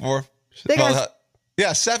 They 3, 4. they got-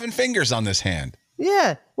 Yeah, 7 fingers on this hand.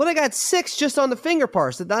 Yeah. Well, I got 6 just on the finger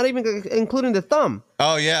parts, not even including the thumb.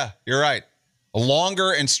 Oh, yeah, you're right. A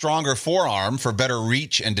longer and stronger forearm for better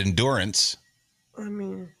reach and endurance. I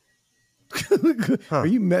mean, Are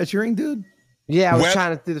you measuring, dude? yeah, I was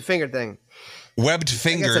trying to do the finger thing. Webbed I guess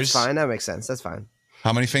fingers. that's fine. That makes sense. That's fine.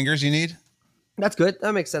 How many fingers you need? That's good.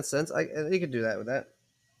 That makes sense. You could do that with that.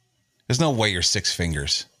 There's no way you're 6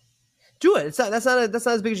 fingers. Do it. That's not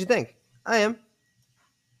as big as you think. I am.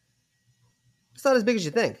 It's not as big as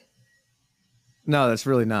you think. No, that's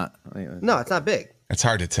really not. No, it's not big. It's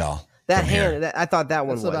hard to tell. That from here. hand, I thought that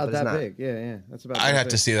one It's was about but it's that not. big. Yeah. That's about. I'd that have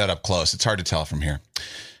to big. see that up close. It's hard to tell from here.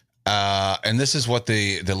 And this is what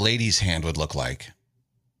the lady's hand would look like.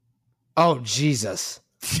 Oh, Jesus.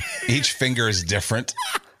 Each finger is different.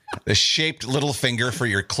 The shaped little finger for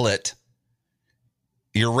your clit.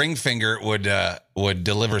 Your ring finger would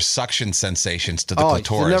deliver suction sensations to the So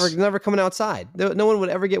clitoris. never coming outside. No one would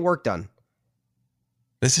ever get work done.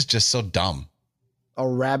 This is just so dumb. A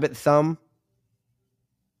rabbit thumb.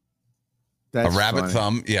 That's a rabbit funny.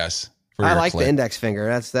 thumb, yes. For I your like clit. the index finger.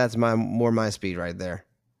 That's my speed right there.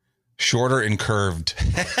 Shorter and curved.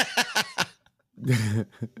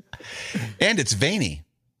 And it's veiny.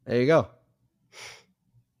 There you go.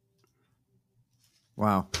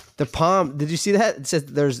 Wow. The palm. Did you see that? It says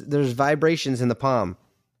there's vibrations in the palm.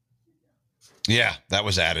 Yeah, that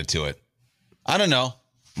was added to it. I don't know.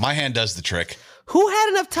 My hand does the trick. Who had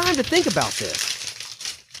enough time to think about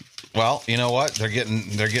this? Well, you know what? They're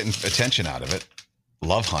getting attention out of it.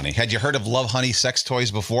 Love Honey. Had you heard of Love Honey sex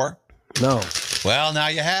toys before? No. Well, now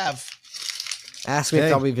you have. Ask me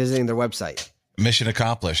if I'll be visiting their website. Mission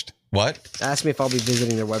accomplished. What? Ask me if I'll be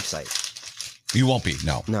visiting their website. You won't be.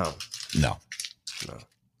 No. No.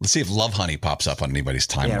 Let's see if Love Honey pops up on anybody's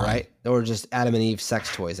timeline. Yeah, right? Or just Adam and Eve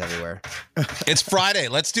sex toys everywhere. It's Friday.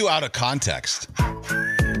 Let's do Out of Context.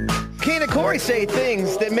 Kane and Corey say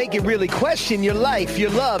things that make you really question your life, your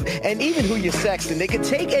love, and even who you're sexting. They can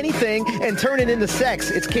take anything and turn it into sex.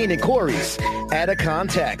 It's Kane and Corey's Out of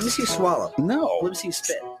Context. Let me see you swallow. No. Let me see you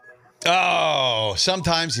spit. Oh,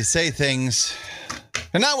 sometimes you say things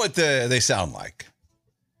and not what they sound like.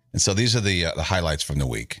 And so these are the highlights from the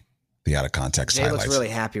week. The Out of Context Jay highlights. looks really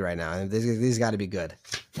happy right now. These got to be good.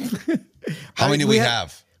 How many do we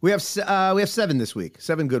have? We have 7 this week.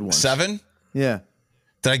 7 good ones. 7? Yeah.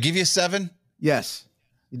 Did I give you 7? Yes,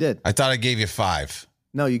 you did. I thought I gave you 5.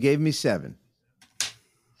 No, you gave me 7.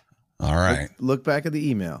 All right. Look back at the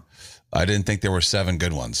email. I didn't think there were 7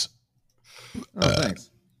 good ones. Oh, thanks.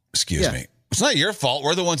 Excuse me. It's not your fault.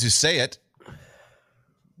 We're the ones who say it.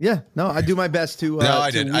 Yeah. No, I do my best to. No, I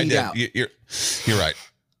to did. I weed did. out. You're right.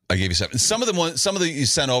 I gave you 7. Some of the you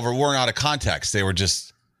sent over weren't out of context. They were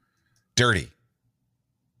just dirty.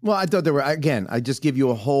 Well, I thought there were. Again, I just give you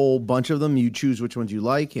a whole bunch of them. You choose which ones you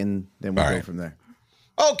like, and then we'll All go right. from there.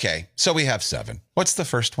 Okay, so we have 7. What's the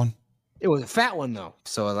first one? It was a fat one, though.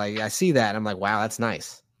 So, like, I see that. And I'm like, wow, that's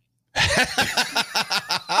nice. All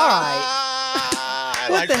right. I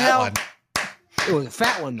What like the that hell? one. It was a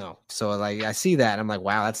fat one, though. So, like, I see that. And I'm like,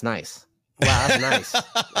 wow, that's nice. Wow, that's nice.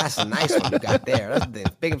 That's a nice one you got there.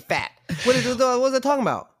 That's big and fat. What was I talking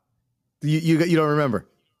about? You don't remember?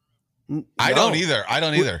 I don't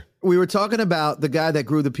either. We were talking about the guy that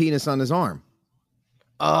grew the penis on his arm,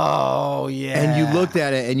 Oh, yeah. and you looked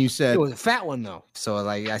at it and you said, It was a fat one, though. So,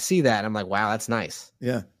 like, I see that. And I'm like, wow, that's nice.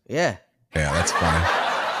 "Yeah." Yeah. Yeah, that's funny.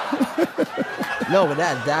 No, but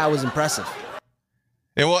that was impressive.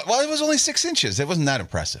 It was only 6 inches. It wasn't that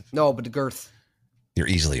impressive. No, but the girth. You're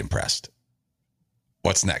easily impressed.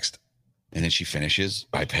 What's next? And then she finishes.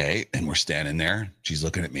 I pay, and we're standing there. She's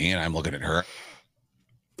looking at me, and I'm looking at her.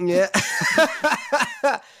 Yeah.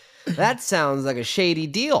 That sounds like a shady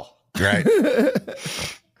deal. Right? Do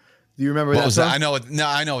you remember What that? was that? song?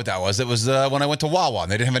 I know what that was. It was when I went to Wawa,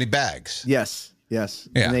 and they didn't have any bags. Yes. Yeah.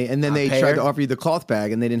 And then they Pay tried her? to offer you the cloth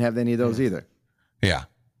bag, and they didn't have any of those either. Yeah.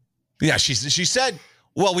 Yeah, she said,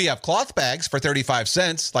 well, we have cloth bags for 35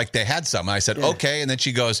 cents. Like they had some. And I said, okay. And then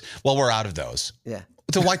she goes, well, we're out of those. Yeah.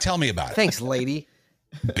 So why tell me about it? Thanks, lady.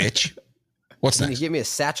 Bitch. What's Can you next? give me a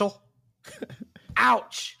satchel?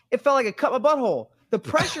 Ouch. It felt like it cut my butthole. The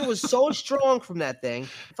pressure was so strong from that thing.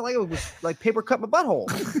 I felt like it was like paper cut my butthole.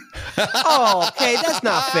 Oh, okay, that's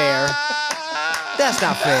not fair. That's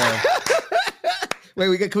not fair.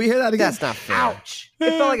 Wait, can we hear that again? That's not fair. Ouch! It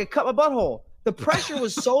felt like it cut my butthole. The pressure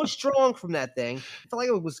was so strong from that thing. I felt like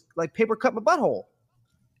it was like paper cut my butthole.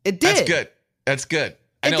 It did. That's good. That's good.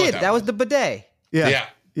 I It know did. what That was the bidet Yeah.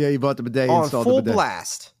 You bought the bidet. on installed full the bidet.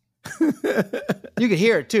 blast. You could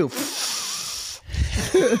hear it too.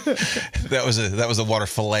 That was a water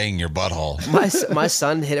filleting your butthole. My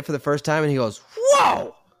son hit it for the first time and he goes,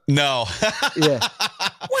 "Whoa!" No. Yeah.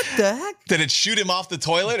 What the heck? Did it shoot him off the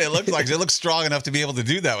toilet? It looked strong enough to be able to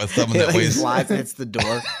do that with someone that He weighs. flies and hits the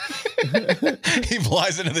door. He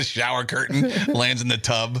flies into the shower curtain, lands in the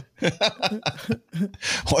tub.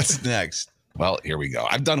 What's next? Well, here we go.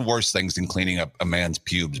 I've done worse things than cleaning up a man's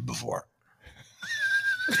pubes before.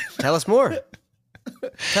 Tell us more.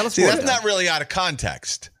 Tell us See, more. that's Doug. not really out of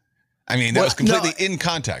context. I mean, that Well, was completely no. in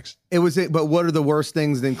context. It was it, but what are the worst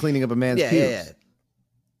things than cleaning up a man's pubes? Yeah.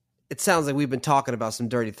 It sounds like we've been talking about some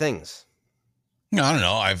dirty things. No, I don't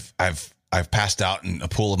know. I've passed out in a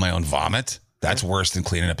pool of my own vomit. That's worse than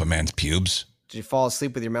cleaning up a man's pubes. Did you fall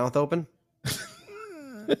asleep with your mouth open?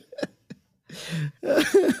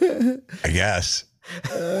 I guess.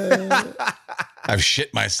 I've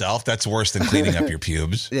shit myself. That's worse than cleaning up your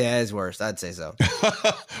pubes. Yeah, it's worse. I'd say so.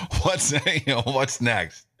 What's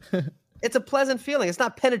next? It's a pleasant feeling. It's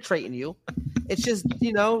not penetrating you. It's just,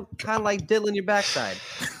 kind of like diddling your backside.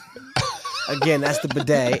 Again, that's the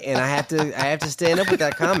bidet, and I have to stand up with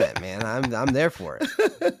that comment, man. I'm there for it.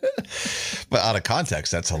 But out of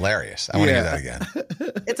context, that's hilarious. I want to hear that again.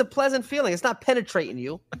 It's a pleasant feeling. It's not penetrating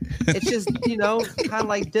you. It's just, kind of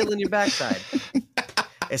like diddling your backside.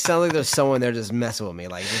 It sounds like there's someone there just messing with me,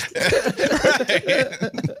 like just.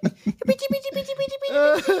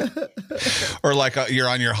 Or like you're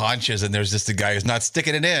on your haunches and there's just a guy who's not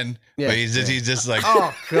sticking it in, Yeah, but he's just like,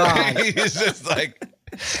 Oh God! he's just like,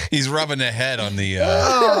 he's rubbing the head on the.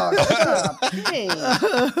 Oh, stop. Hey.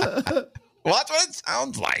 Well, that's what it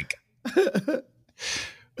sounds like.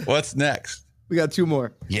 What's next? We got two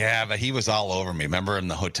more. Yeah, but he was all over me. Remember in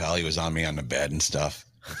the hotel, he was on me on the bed and stuff.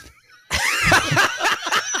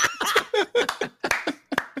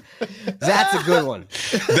 That's a good one.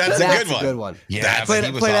 That's a good a one. good one. Yeah, Play but that-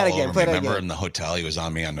 he was play that all again, over play me. that Remember again. in the hotel, he was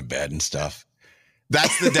on me on the bed and stuff.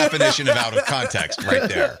 That's the definition of out of context right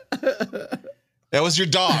there. That was your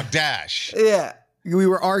dog, Dash. Yeah, We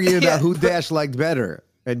were arguing Yeah. about who Dash liked better,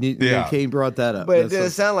 and Yeah. Kane brought that up. but it That's didn't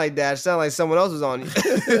so- sound like Dash. It sounded like someone else was on you.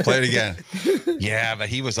 Play it again. Yeah, but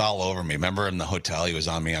he was all over me. Remember in the hotel, he was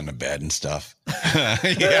on me on the bed and stuff.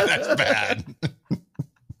 Yeah, that's bad.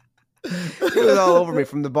 He was all over me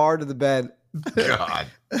from the bar to the bed. God.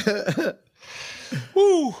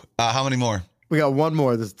 Woo. How many more? We got one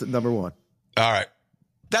more. This is number one. All right.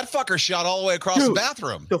 That fucker shot all the way across the Dude.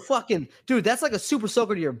 bathroom. The fucking dude, that's like a super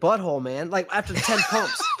soaker to your butthole, man. Like after 10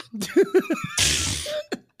 pumps.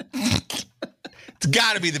 It's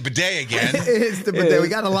got to be the bidet again. It's the bidet. is. We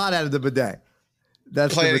got a lot out of the bidet.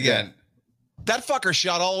 That's Play the it bidet. again. That fucker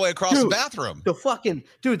shot all the way across the Dude. bathroom. The fucking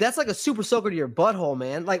dude, that's like a super soaker to your butthole,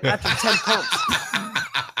 man. Like after 10 pumps.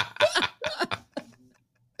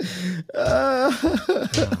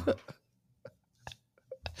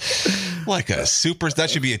 Like a super. That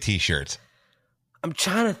should be a t-shirt. I'm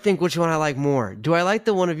trying to think which one I like more. Do I like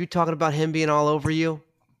the one of you talking about him being all over you?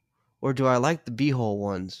 Or do I like the beehole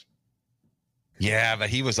ones? Yeah, but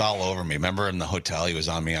he was all over me. Remember in the hotel, he was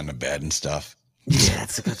on me on the bed and stuff. Yeah,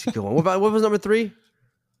 that's a good one. What was number 3?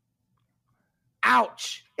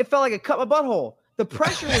 Ouch. It felt like it cut my butthole. The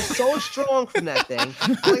pressure was so strong from that thing.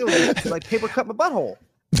 I felt like it was like paper cut my butthole.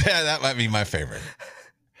 Yeah, that might be my favorite.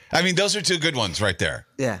 I mean, those are two good ones right there.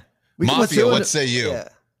 Yeah. Mafia, what say you?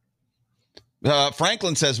 Yeah.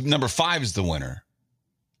 Franklin says number 5 is the winner.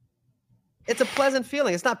 It's a pleasant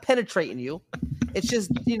feeling. It's not penetrating you. It's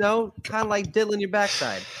just, kind of like diddling your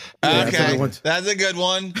backside. Yeah, that's Okay, everyone's- that's a good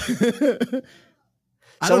one.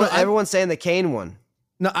 I don't know. Everyone's saying the Kane one.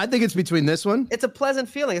 No, I think it's between this one. It's a pleasant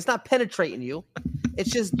feeling. It's not penetrating you.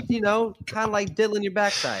 It's just, kind of like diddling your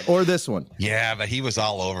backside. Or this one. Yeah, but he was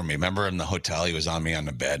all over me. Remember in the hotel, he was on me on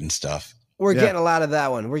the bed and stuff. We're Yeah. getting a lot of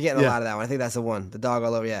that one. We're getting a Yeah. lot of that one. I think that's the one. The dog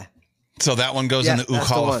all over. Yeah. So that one goes Yeah, in the Ook that's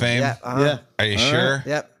the Hall one. of Fame. Yeah. Uh-huh. Yeah. Are you All sure?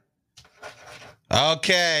 Yep.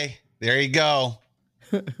 Okay, there you go.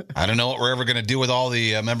 I don't know what we're ever going to do with all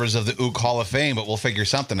the members of the Ook Hall of Fame, but we'll figure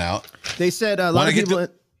something out. They said a lot Wanna of get people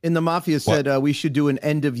in the Mafia said we should do an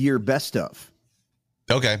end of year best of,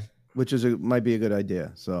 Okay. which might be a good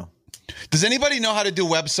idea. So Does anybody know how to do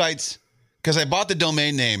websites? Because I bought the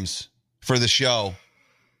domain names for the show,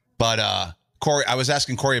 but Corey, I was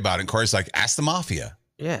asking Corey about it. And Corey's like, ask the mafia.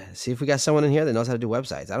 Yeah, see if we got someone in here that knows how to do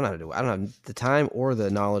websites. I don't know how to do. I don't have the time or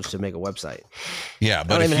the knowledge to make a website. Yeah,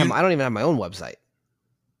 but I don't even have my own website.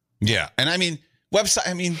 Yeah, and I mean, website.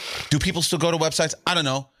 I mean, do people still go to websites? I don't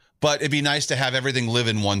know, but it'd be nice to have everything live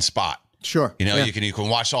in one spot. Sure. You know, you can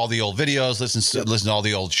watch all the old videos, listen to all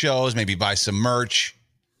the old shows, maybe buy some merch.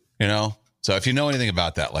 You know, so if you know anything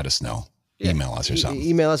about that, let us know. Yeah. Email us or something.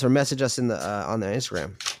 Email us or message us in the on the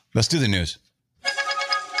Instagram. Let's do the news.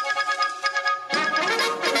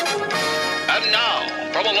 And now,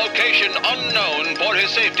 from a location unknown for his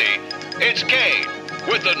safety, it's Kane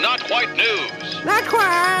with the Not Quite News. Not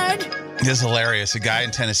quite. This is hilarious. A guy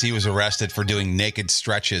in Tennessee was arrested for doing naked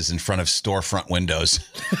stretches in front of storefront windows.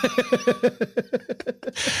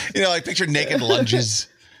 You know, like picture naked lunges.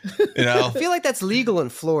 You know, I feel like that's legal in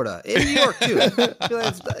Florida, in New York too. I feel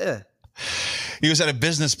like it's, he was at a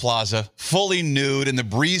business plaza, fully nude in the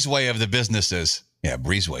breezeway of the businesses. Yeah,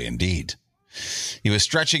 breezeway indeed. He was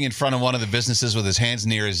stretching in front of one of the businesses with his hands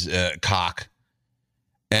near his cock.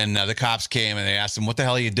 And the cops came and they asked him, what the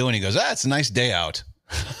hell are you doing? He goes, it's a nice day out.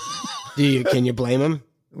 Can you blame him?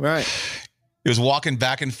 Right. He was walking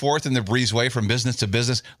back and forth in the breezeway from business to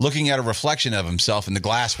business, looking at a reflection of himself in the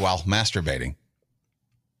glass while masturbating.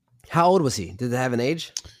 How old was he? Did they have an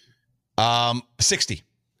age? 60.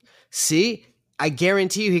 See, I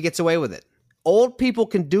guarantee you he gets away with it. Old people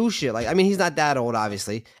can do shit. Like, I mean, he's not that old,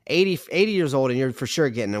 obviously. 80 years old, and you're for sure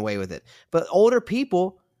getting away with it. But older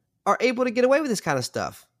people are able to get away with this kind of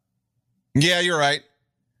stuff. Yeah, you're right.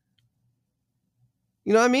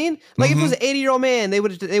 You know what I mean? Like if it was an 80-year-old man, they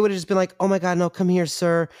would have just been like, "Oh my God, no, come here,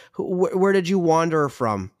 sir. Where did you wander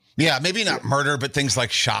from?" Yeah, maybe not murder, but things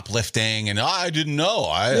like shoplifting and I didn't know.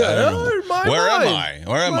 I don't know. Where am I?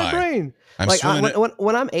 Where am I? Brain. I'm like swimming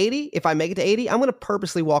when I'm 80, if I make it to 80, I'm gonna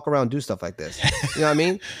purposely walk around and do stuff like this. You know what I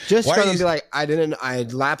mean? Just Why are trying to you- be like, I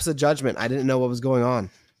lapsed the judgment. I didn't know what was going on.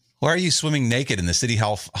 Why are you swimming naked in the City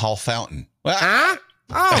Hall fountain? Well, Huh?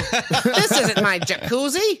 Oh, this isn't my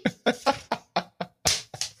jacuzzi.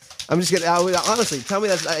 I'm just gonna honestly tell me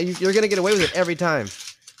that you're gonna get away with it every time.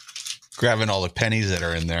 grabbing all the pennies that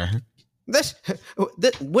are in there. This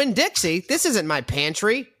Winn-Dixie. This isn't my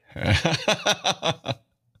pantry.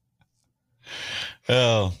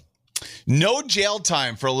 Oh, no jail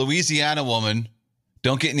time for a Louisiana woman.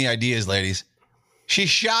 Don't get any ideas, ladies. She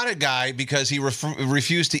shot a guy because he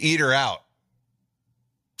refused to eat her out,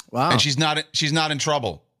 Wow. and she's not in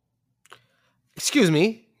trouble. Excuse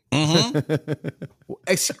me.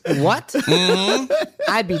 Mm-hmm. What? Mm-hmm.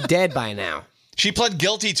 I'd be dead by now. She pled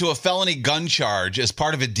guilty to a felony gun charge as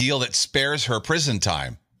part of a deal that spares her prison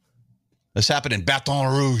time. This happened in Baton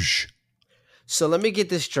Rouge. So let me get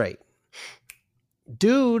this straight.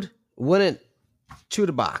 Dude wouldn't chew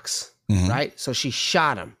the box, right? So she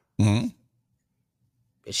shot him. Mm-hmm.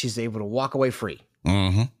 And she's able to walk away free.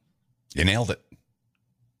 Mm-hmm. You nailed it.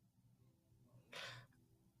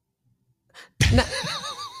 Now,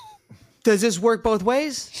 does this work both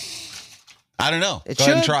ways? I don't know. It Go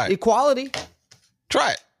should. ahead and try it. Equality.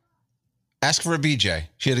 Try it. Ask for a BJ.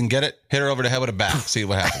 She didn't get it. Hit her over the head with a bat. See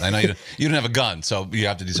what happens. I know you don't have a gun, so you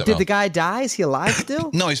have to do something Did the guy die? Is he alive still?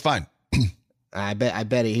 No, he's fine. I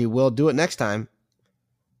bet he will do it next time.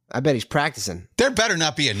 I bet he's practicing. There better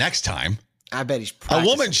not be a next time. I bet he's A practicing.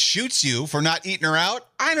 woman shoots you for not eating her out.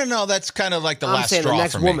 I don't know. That's kind of like the I'm last saying straw the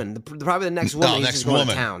next for me. woman. Probably the next No, woman. He's next just going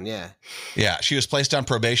woman. to town. Yeah. Yeah, she was placed on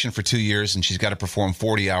probation for 2 years, and she's got to perform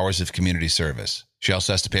 40 hours of community service. She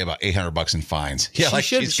also has to pay about $800 in fines. Yeah,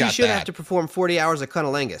 she she's got should that. have to perform 40 hours of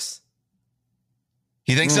cunnilingus.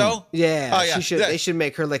 You think so? Yeah, Oh, yeah. she should. Yeah. They should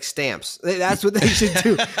make her lick stamps. That's what they should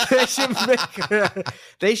do.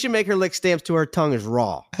 They should make her lick stamps till her tongue is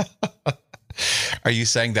raw. Are you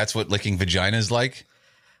saying that's what licking vagina is like?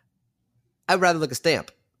 I'd rather lick a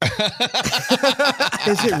stamp. Is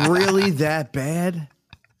it really that bad?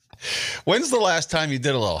 When's the last time you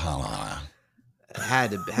did a little? It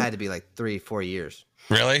had to be like 3-4 years.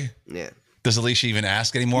 Really? Yeah. Does Alicia even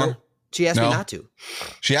ask anymore? Nope. She asked No? me not to.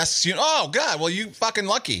 She asks you, oh, God, well, you fucking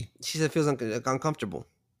lucky. She said it feels uncomfortable.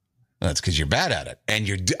 That's because you're bad at it.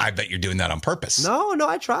 And I bet you're doing that on purpose. No,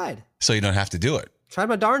 I tried. So you don't have to do it. Tried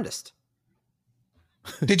my darndest.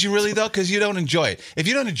 Did you really, though? Because you don't enjoy it. If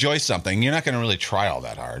you don't enjoy something, you're not going to really try all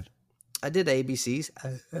that hard. I did ABCs.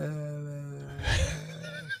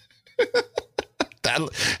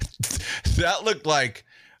 That looked like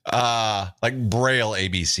Braille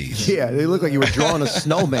ABCs. Yeah, they look like you were drawing a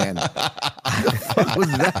snowman. What the fuck was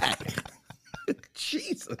that?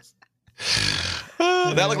 Jesus.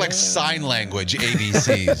 That looked like sign language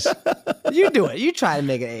ABCs. You do it. You try to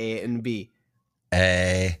make it A and B.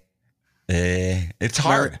 A, It's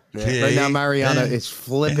hard. Right now, Mariana is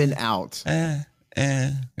flipping out.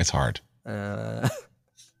 It's hard.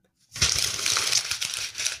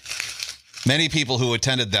 Many people who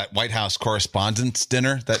attended that White House Correspondents'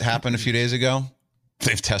 Dinner that happened a few days ago,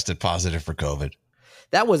 they've tested positive for COVID.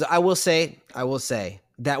 That was, I will say,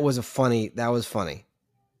 that was funny.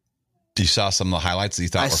 You saw some of the highlights that you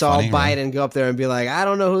thought I were saw funny? Biden go up there and be like, I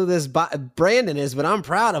don't know who this Brandon is, but I'm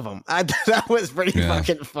proud of him. That was pretty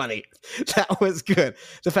fucking funny. That was good.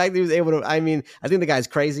 The fact that he was able to, I mean, I think the guy's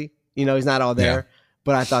crazy. You know, he's not all there,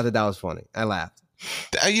 but I thought that was funny. I laughed.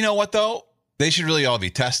 You know what, though? They should really all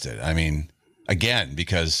be tested. I mean, again,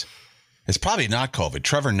 because it's probably not COVID.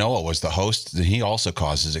 Trevor Noah was the host, and he also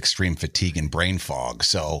causes extreme fatigue and brain fog.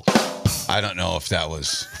 So I don't know if that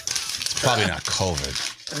was probably not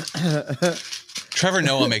COVID. Trevor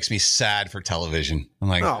Noah makes me sad for television. I'm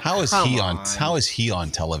like, how is he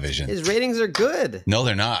on television? His ratings are good. No,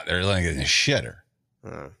 they're not. They're like a shitter.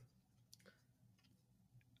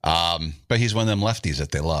 But he's one of them lefties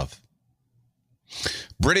that they love.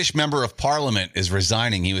 British member of parliament is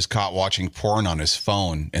resigning. He was caught watching porn on his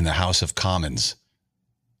phone in the House of Commons.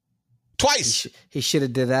 Twice. He should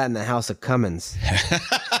have did that in the House of Cummins.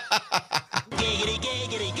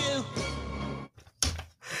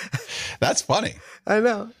 That's funny. I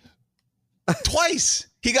know. Twice.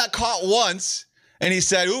 He got caught once, and he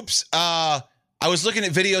said, oops, I was looking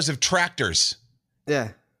at videos of tractors. Yeah.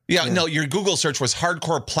 Yeah, no, your Google search was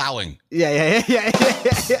hardcore plowing. Yeah.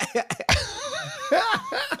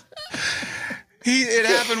 It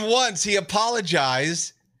happened once. He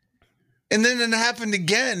apologized, and then it happened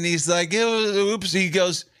again. He's like, oops. He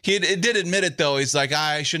goes, it did admit it, though. He's like,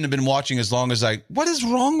 I shouldn't have been watching as long as I... What is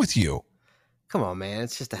wrong with you? Come on, man.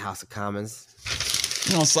 It's just the House of Commons.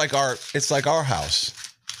 You know, it's like our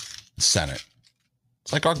House, Senate.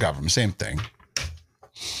 It's like our government. Same thing.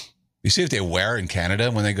 You see what they wear in Canada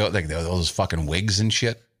when they go, like those fucking wigs and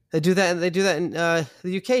shit? They do that in the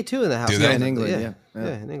UK, too, in the House. Do they? In England,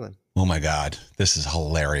 Yeah, in England. Oh, my God. This is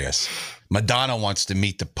hilarious. Madonna wants to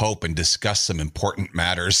meet the Pope and discuss some important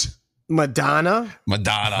matters. Madonna?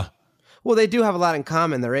 Well, they do have a lot in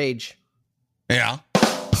common, their age. Yeah.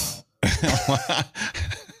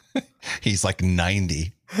 He's like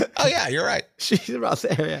 90. Oh, yeah, you're right. She's about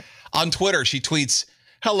there, yeah. On Twitter, she tweets,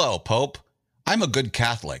 "Hello, Pope. I'm a good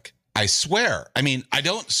Catholic. I swear. I mean, I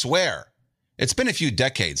don't swear. It's been a few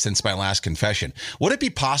decades since my last confession. Would it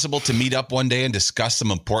be possible to meet up one day and discuss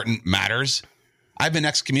some important matters? I've been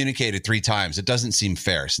excommunicated 3 times. It doesn't seem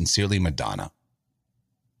fair. Sincerely, Madonna."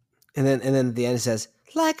 And then at the end it says,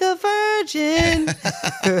 "Like a virgin."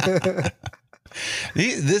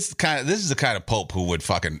 This is the kind of Pope who would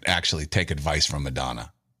fucking actually take advice from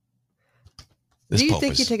Madonna. Do you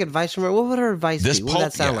think you take advice from her? What would her advice be? What would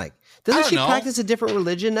that sound like? Doesn't she practice a different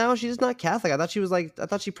religion now? She's not Catholic. I thought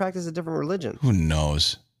she practiced a different religion. Who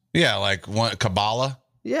knows? Yeah, like Kabbalah.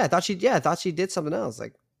 Yeah, I thought she did something else.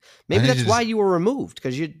 Like maybe that's why you were removed,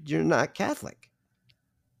 because you're not Catholic.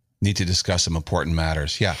 Need to discuss some important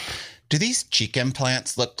matters. Yeah. Do these cheek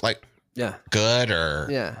implants look like good or?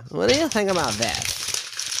 Yeah. What do you think about that?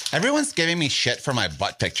 Everyone's giving me shit for my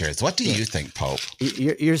butt pictures. What do you think, Pope?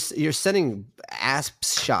 You're sending ass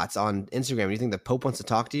shots on Instagram. Do you think the Pope wants to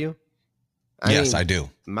talk to you? Yes, I do.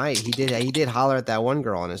 He did holler at that one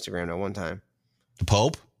girl on Instagram at one time. The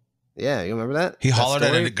Pope? Yeah, you remember that? He hollered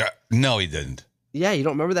at it. No, he didn't. Yeah, you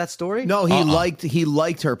don't remember that story? No, he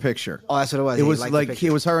liked her picture. Oh, that's what it was. It was like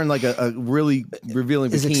it was her in like a really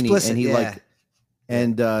revealing bikini, explicit, and he liked.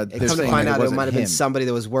 And come to find out, it might have been somebody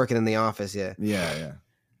that was working in the office. Yeah.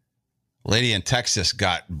 Lady in Texas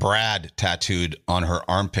got Brad tattooed on her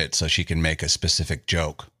armpit so she can make a specific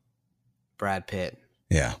joke. Brad Pitt.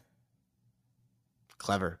 Yeah.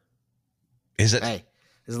 Clever. Is it? Hey,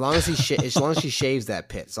 as long as she shaves that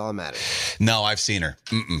pit, it's all that matters. No, I've seen her.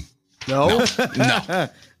 Mm-mm. No. No.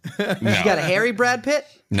 You got a hairy Brad Pitt?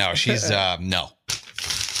 No, she's no.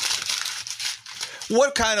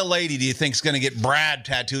 What kind of lady do you think is going to get Brad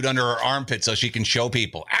tattooed under her armpit so she can show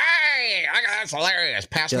people? Hey, that's hilarious.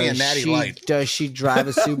 Pass me a Natty Light. Does she drive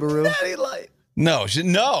a Subaru? Natty Light. No,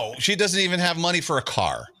 she doesn't even have money for a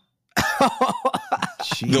car.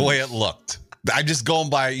 The way it looked. I'm just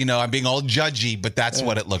going by, I'm being all judgy, but that's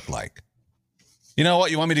what it looked like. You know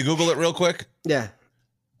what? You want me to Google it real quick? Yeah.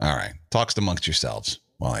 All right. Talks amongst yourselves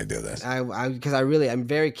while I do this. Because I'm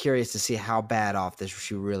very curious to see how bad off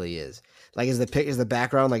she really is. Like, is the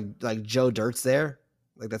background like Joe Dirt's there?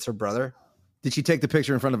 Like, that's her brother? Did she take the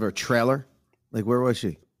picture in front of her trailer? Like, where was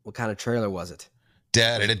she? What kind of trailer was it?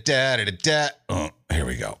 Oh, here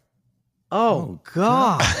we go. Oh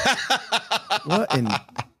God. What in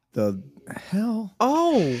The hell?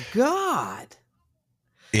 Oh God.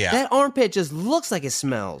 Yeah. That armpit just looks like it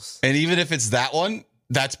smells. And even if it's that one,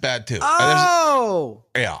 that's bad too. Oh.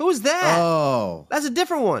 Yeah. Who's that? Oh. That's a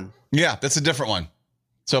different one. Yeah, that's a different one.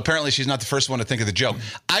 So apparently she's not the first one to think of the joke.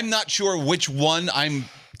 I'm not sure which one I'm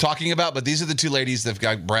talking about, but these are the two ladies that've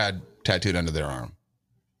got Brad tattooed under their arm.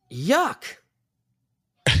 Yuck.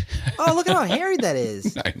 Oh, look at how hairy that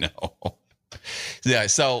is. I know. Yeah,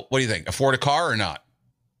 so what do you think? Afford a car or not?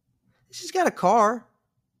 She's got a car.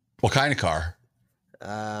 What kind of car?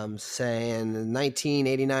 Saying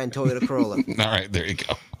 1989 Toyota Corolla. All right, there you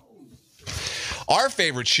go. Our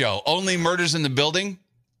favorite show, Only Murders in the Building.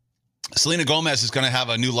 Selena Gomez is going to have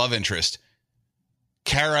a new love interest.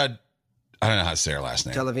 Cara, I don't know how to say her last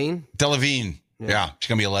name. Delevingne. Yeah, she's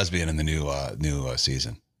going to be a lesbian in the new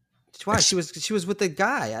season. Why? She was with the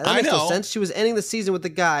guy. That I makes know. no sense. She was ending the season with the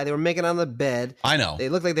guy. They were making out on the bed. I know. They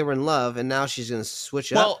looked like they were in love, and now she's going to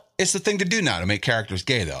switch it Well, up. it's the thing to do now to make characters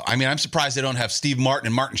gay, though. I mean, I'm surprised they don't have Steve Martin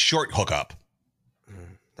and Martin Short hook up.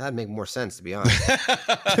 That'd make more sense, to be honest.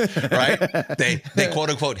 Right? They quote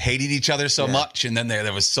unquote hated each other so much, and then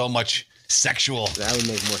there was so much sexual. That would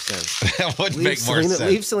make more sense. That would make more sense.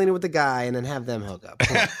 Leave Selena with the guy and then have them hook up.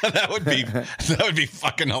 that would be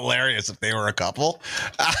fucking hilarious if they were a couple.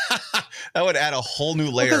 That would add a whole new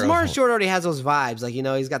layer. Because Martin Short already has those vibes, like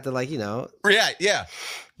he's got the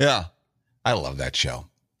Yeah. I love that show.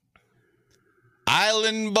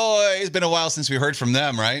 Island Boys. It's been a while since we heard from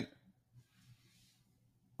them, right?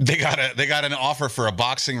 They got an offer for a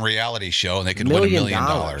boxing reality show, and they could win $1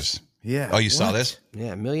 million. Yeah. Oh, you saw this?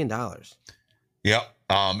 Yeah, $1 million. Yep.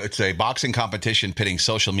 It's a boxing competition pitting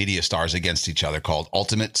social media stars against each other called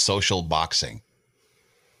Ultimate Social Boxing.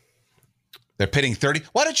 They're pitting 30.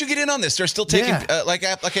 Why don't you get in on this? They're still taking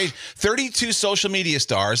application 32 social media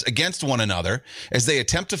stars against one another as they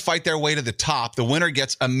attempt to fight their way to the top. The winner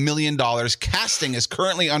gets $1 million. Casting is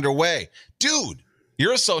currently underway. Dude,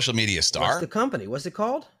 you're a social media star. What's the company? What's it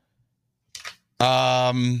called?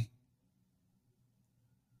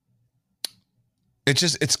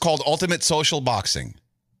 It's called Ultimate Social Boxing.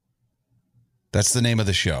 That's the name of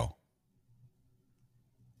the show.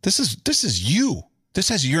 This is you. This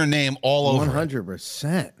has your name all over.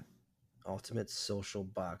 100%. Ultimate Social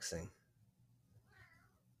Boxing.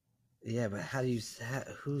 Yeah, but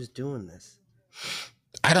who's doing this?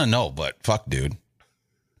 I don't know, but fuck, dude.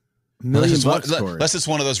 Unless it's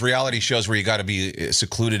one of those reality shows where you got to be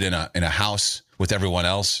secluded in a house with everyone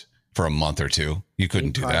else for a month or two. You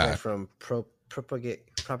couldn't do that. From Propagate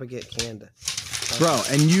Canada. Bro,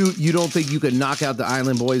 and you don't think you could knock out the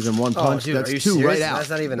Island Boys in one punch? Dude, that's are you two serious? right out. That's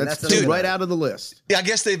not even two right out of the list. Yeah, I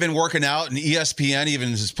guess they've been working out, and ESPN even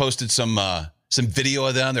has posted some video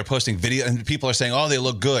of them. They're posting video, and people are saying, "Oh, they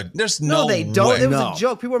look good." There's no they don't. way. It was a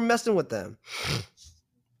joke. People were messing with them.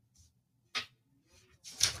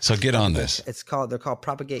 So get on this. They're called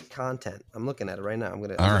Propagate Content. I'm looking at it right now. I'm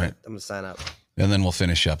gonna sign up. And then we'll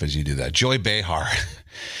finish up as you do that. Joy Behar.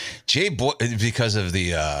 Because of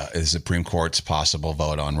the Supreme Court's possible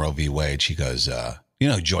vote on Roe v. Wade, she goes, you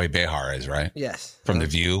know who Joy Behar is, right? Yes. From The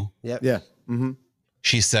View? Yep. Yeah. Mm-hmm.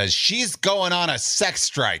 She says she's going on a sex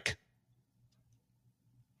strike.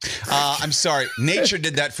 I'm sorry. Nature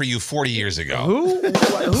did that for you 40 years ago.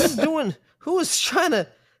 Who is trying to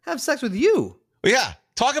have sex with you? Yeah.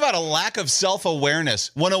 Talk about a lack of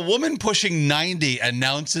self-awareness. When a woman pushing 90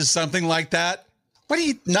 announces something like that, what do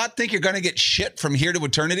you not think you're going to get shit from here to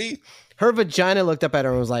eternity? Her vagina looked up at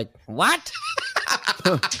her and was like, "What?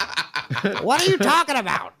 What are you talking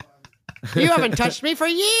about? You haven't touched me for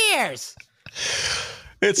years.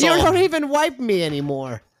 You don't even wipe me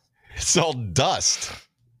anymore." It's all dust.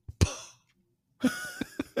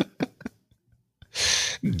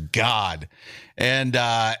 God. And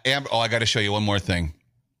Amber, I got to show you one more thing.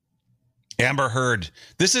 Amber Heard,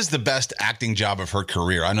 this is the best acting job of her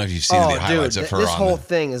career. I don't know if you've seen the highlights of her. This whole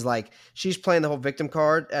thing is like she's playing the whole victim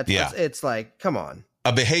card. It's like, come on.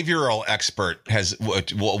 A behavioral expert has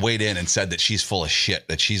weighed in and said that she's full of shit,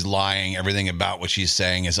 that she's lying. Everything about what she's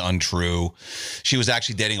saying is untrue. She was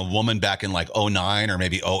actually dating a woman back in like 2009 or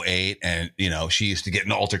maybe 2008. And, she used to get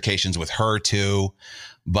in altercations with her too.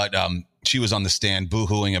 But she was on the stand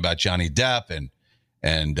boo-hooing about Johnny Depp.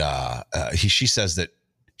 And she says that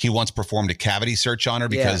he once performed a cavity search on her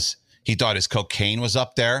because he thought his cocaine was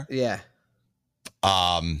up there. Yeah.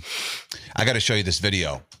 I got to show you this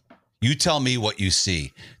video. You tell me what you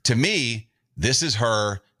see. To me, this is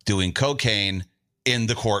her doing cocaine in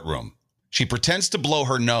the courtroom. She pretends to blow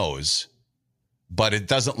her nose, but it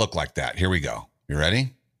doesn't look like that. Here we go. You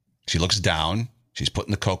ready? She looks down. She's putting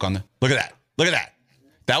the coke on the... Look at that. Look at that.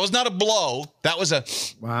 That was not a blow. That was a.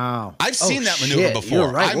 Wow. I've seen that maneuver Shit, before.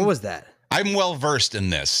 You're right. What was that? I'm well versed in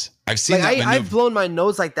this. I've seen Like that maneuver. I've blown my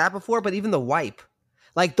nose like that before, but even the wipe,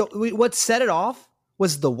 like what set it off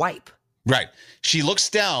was the wipe. Right. She looks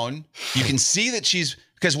down. You can see that she's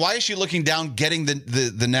because why is she looking down, getting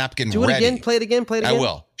the napkin Do it ready? again. Play it again. Play it again. I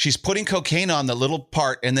will. She's putting cocaine on the little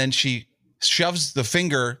part, and then she shoves the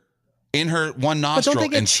finger in her one But nostril don't they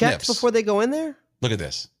get and checked sniffs. before they go in there? Look at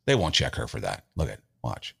this. They won't check her for that. Look at it.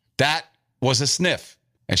 Watch. That was a sniff.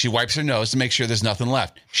 And she wipes her nose to make sure there's nothing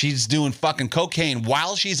left. She's doing fucking cocaine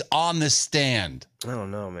while she's on the stand. I don't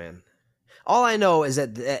know, man. All I know is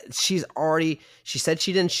that she said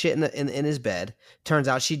she didn't shit in his bed. Turns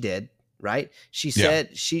out she did, right? She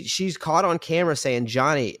said she's caught on camera saying,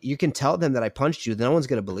 Johnny, you can tell them that I punched you. No one's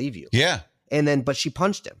going to believe you. Yeah. But she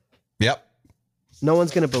punched him. Yep. No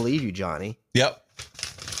one's going to believe you, Johnny. Yep.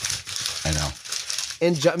 I know.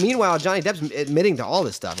 And meanwhile, Johnny Depp's admitting to all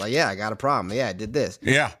this stuff. Like, yeah, I got a problem. Yeah, I did this.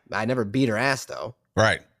 Yeah. I never beat her ass, though.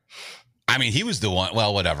 Right. I mean, he was the one.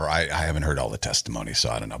 Well, whatever. I haven't heard all the testimony, so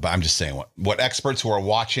I don't know. But I'm just saying what experts who are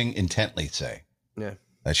watching intently say. Yeah.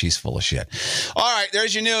 That she's full of shit. All right,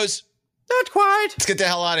 there's your news. Not quite. Let's get the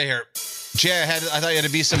hell out of here. Jay, I thought you had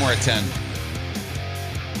to be somewhere at 10.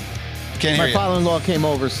 Can't hear My you. father-in-law came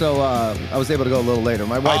over, so I was able to go a little later.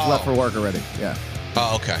 My wife left for work already. Yeah.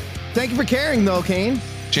 Oh, okay. Thank you for caring, though, Kane.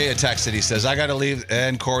 Jay had texted. He says, I got to leave.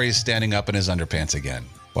 And Corey's standing up in his underpants again.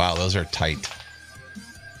 Wow, those are tight.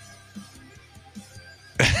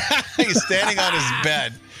 He's standing on his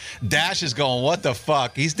bed. Dash is going, what the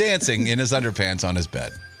fuck? He's dancing in his underpants on his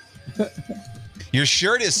bed. Your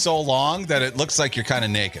shirt is so long that it looks like you're kind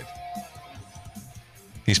of naked.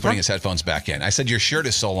 He's putting his headphones back in. I said, your shirt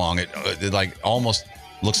is so long, it like almost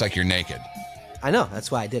looks like you're naked. I know. That's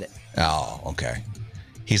why I did it. Oh, okay.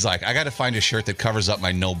 He's like, I got to find a shirt that covers up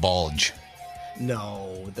my no bulge.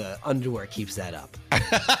 No, the underwear keeps that up.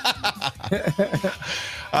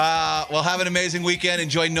 Well, have an amazing weekend.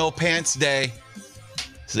 Enjoy No Pants Day.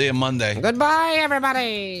 See you Monday. Goodbye,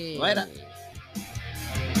 everybody. Later.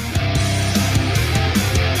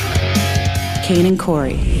 Kane and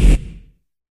Corey.